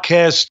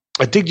podcast.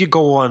 I think you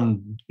go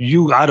on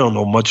I don't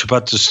know much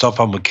about this stuff.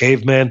 I'm a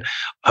caveman.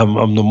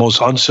 I'm the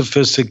most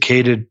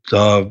unsophisticated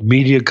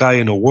media guy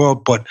in the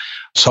world, but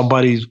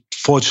somebody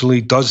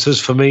fortunately does this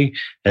for me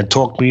and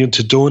talked me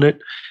into doing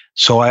it.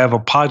 So I have a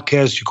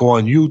podcast. You go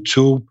on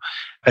YouTube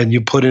and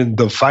you put in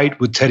The Fight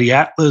with Teddy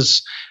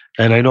Atlas.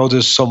 And I know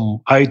there's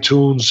some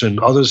iTunes and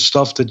other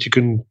stuff that you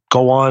can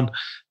go on,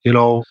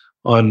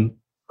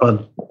 on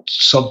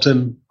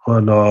something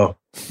on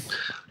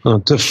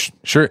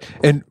Sure.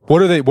 And what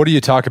do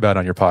you talk about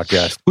on your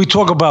podcast? We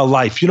talk about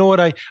life. You know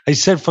what I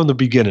said from the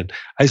beginning?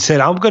 I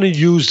said, I'm going to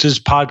use this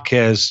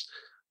podcast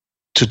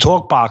to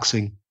talk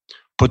boxing,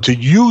 but to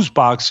use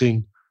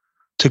boxing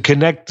to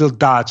connect the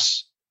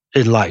dots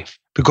in life.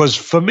 Because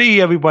for me,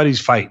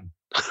 everybody's fighting.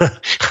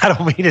 I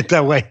don't mean it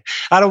that way.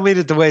 I don't mean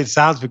it the way it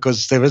sounds,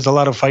 because there is a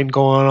lot of fighting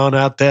going on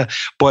out there.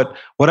 But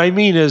what I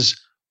mean is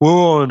we're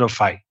all in a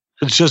fight.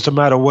 It's just a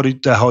matter of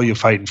what the hell you're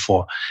fighting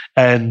for.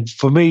 And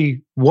for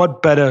me,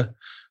 what better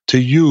to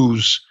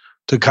use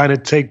to kind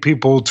of take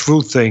people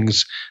through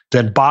things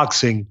than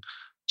boxing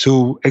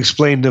to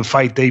explain the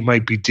fight they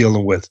might be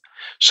dealing with.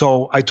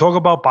 So I talk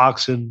about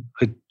boxing,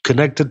 I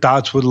connect the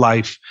dots with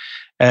life,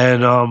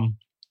 and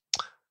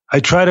I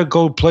try to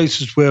go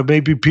places where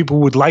maybe people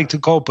would like to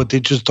go, but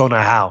they just don't know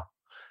how.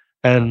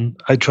 And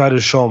I try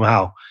to show them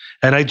how.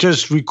 And I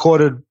just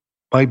recorded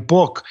my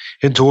book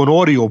into an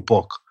audio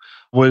book.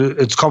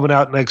 It's coming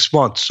out next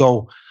month.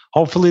 So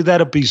hopefully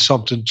that'll be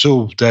something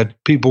too that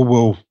people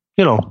will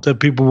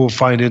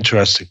find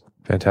interesting.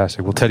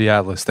 Fantastic. Well, Teddy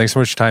Atlas, thanks so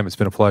much for your time. It's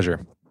been a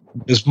pleasure.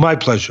 It's my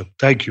pleasure.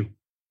 Thank you.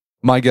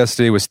 My guest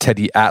today was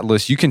Teddy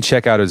Atlas. You can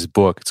check out his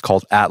book. It's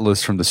called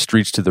Atlas: From the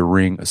Streets to the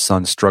Ring, A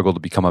Son's Struggle to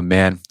Become a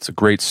Man. It's a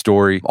great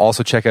story.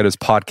 Also check out his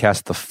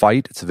podcast, The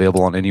Fight. It's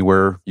available on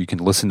anywhere you can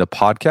listen to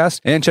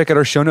podcasts. And check out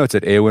our show notes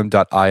at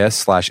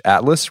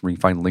aom.is/Atlas, where you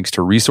can find links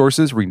to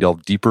resources where you can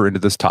delve deeper into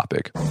this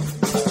topic.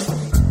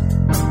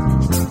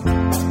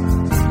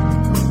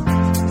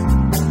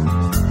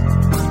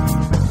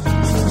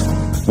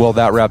 Well,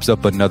 that wraps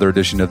up another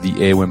edition of the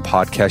AOM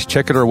podcast.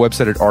 Check out our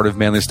website at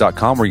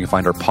artofmanliness.com where you can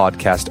find our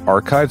podcast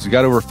archives. We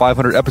got over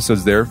 500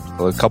 episodes there,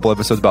 a couple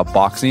episodes about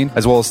boxing,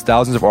 as well as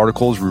thousands of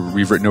articles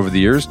we've written over the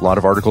years, a lot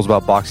of articles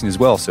about boxing as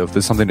well. So if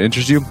there's something that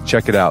interests you,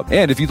 check it out.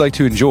 And if you'd like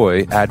to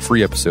enjoy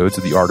ad-free episodes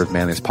of the Art of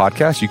Manliness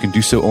podcast, you can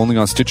do so only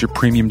on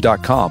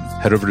StitcherPremium.com.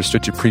 Head over to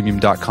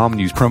StitcherPremium.com and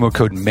use promo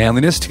code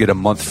manliness to get a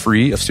month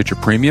free of Stitcher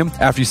Premium.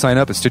 After you sign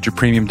up at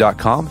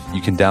StitcherPremium.com,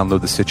 you can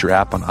download the Stitcher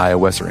app on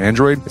iOS or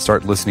Android and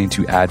start listening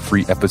to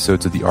ad-free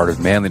episodes of The Art of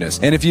Manliness.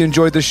 And if you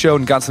enjoyed this show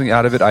and got something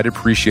out of it, I'd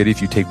appreciate it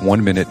if you take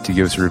 1 minute to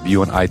give us a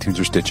review on iTunes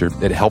or Stitcher.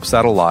 It helps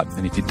out a lot.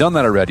 And if you've done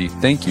that already,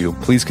 thank you.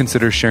 Please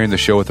consider sharing the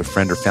show with a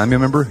friend or family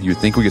member who you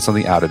think will get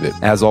something out of it.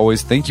 As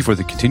always, thank you for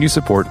the continued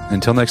support.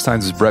 Until next time,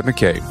 this is Brett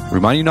McKay,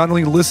 reminding you not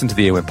only to listen to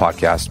the AOM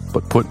podcast,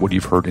 but put what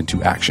you've heard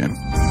into action.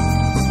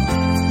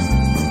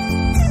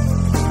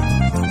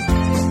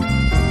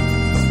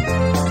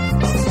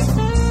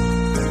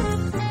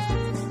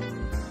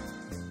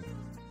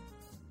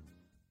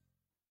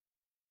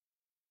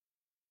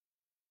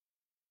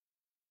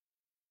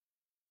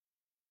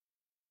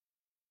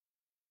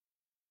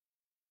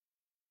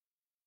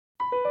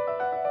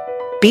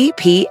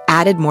 BP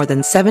added more than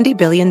 $70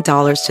 billion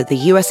to the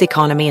U.S.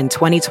 economy in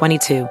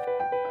 2022.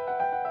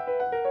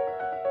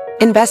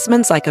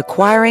 Investments like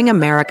acquiring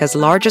America's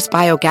largest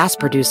biogas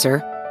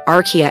producer,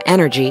 Archaea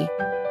Energy,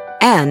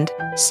 and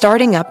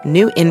starting up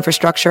new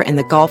infrastructure in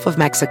the Gulf of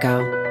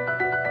Mexico.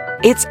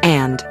 It's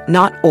and,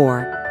 not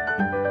or.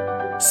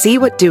 See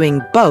what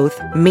doing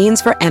both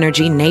means for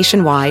energy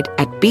nationwide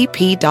at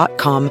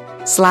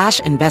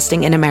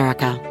bp.com/investing in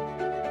America.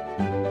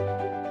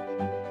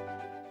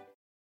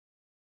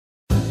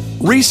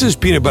 Reese's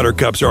peanut butter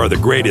cups are the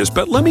greatest,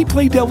 but let me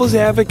play devil's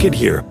advocate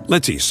here.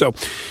 Let's see. So,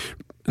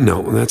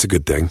 no, that's a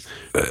good thing.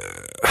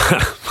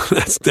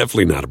 That's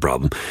definitely not a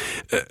problem.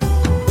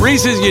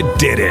 Reese's, you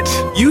did it.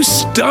 You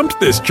stumped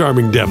this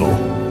charming devil.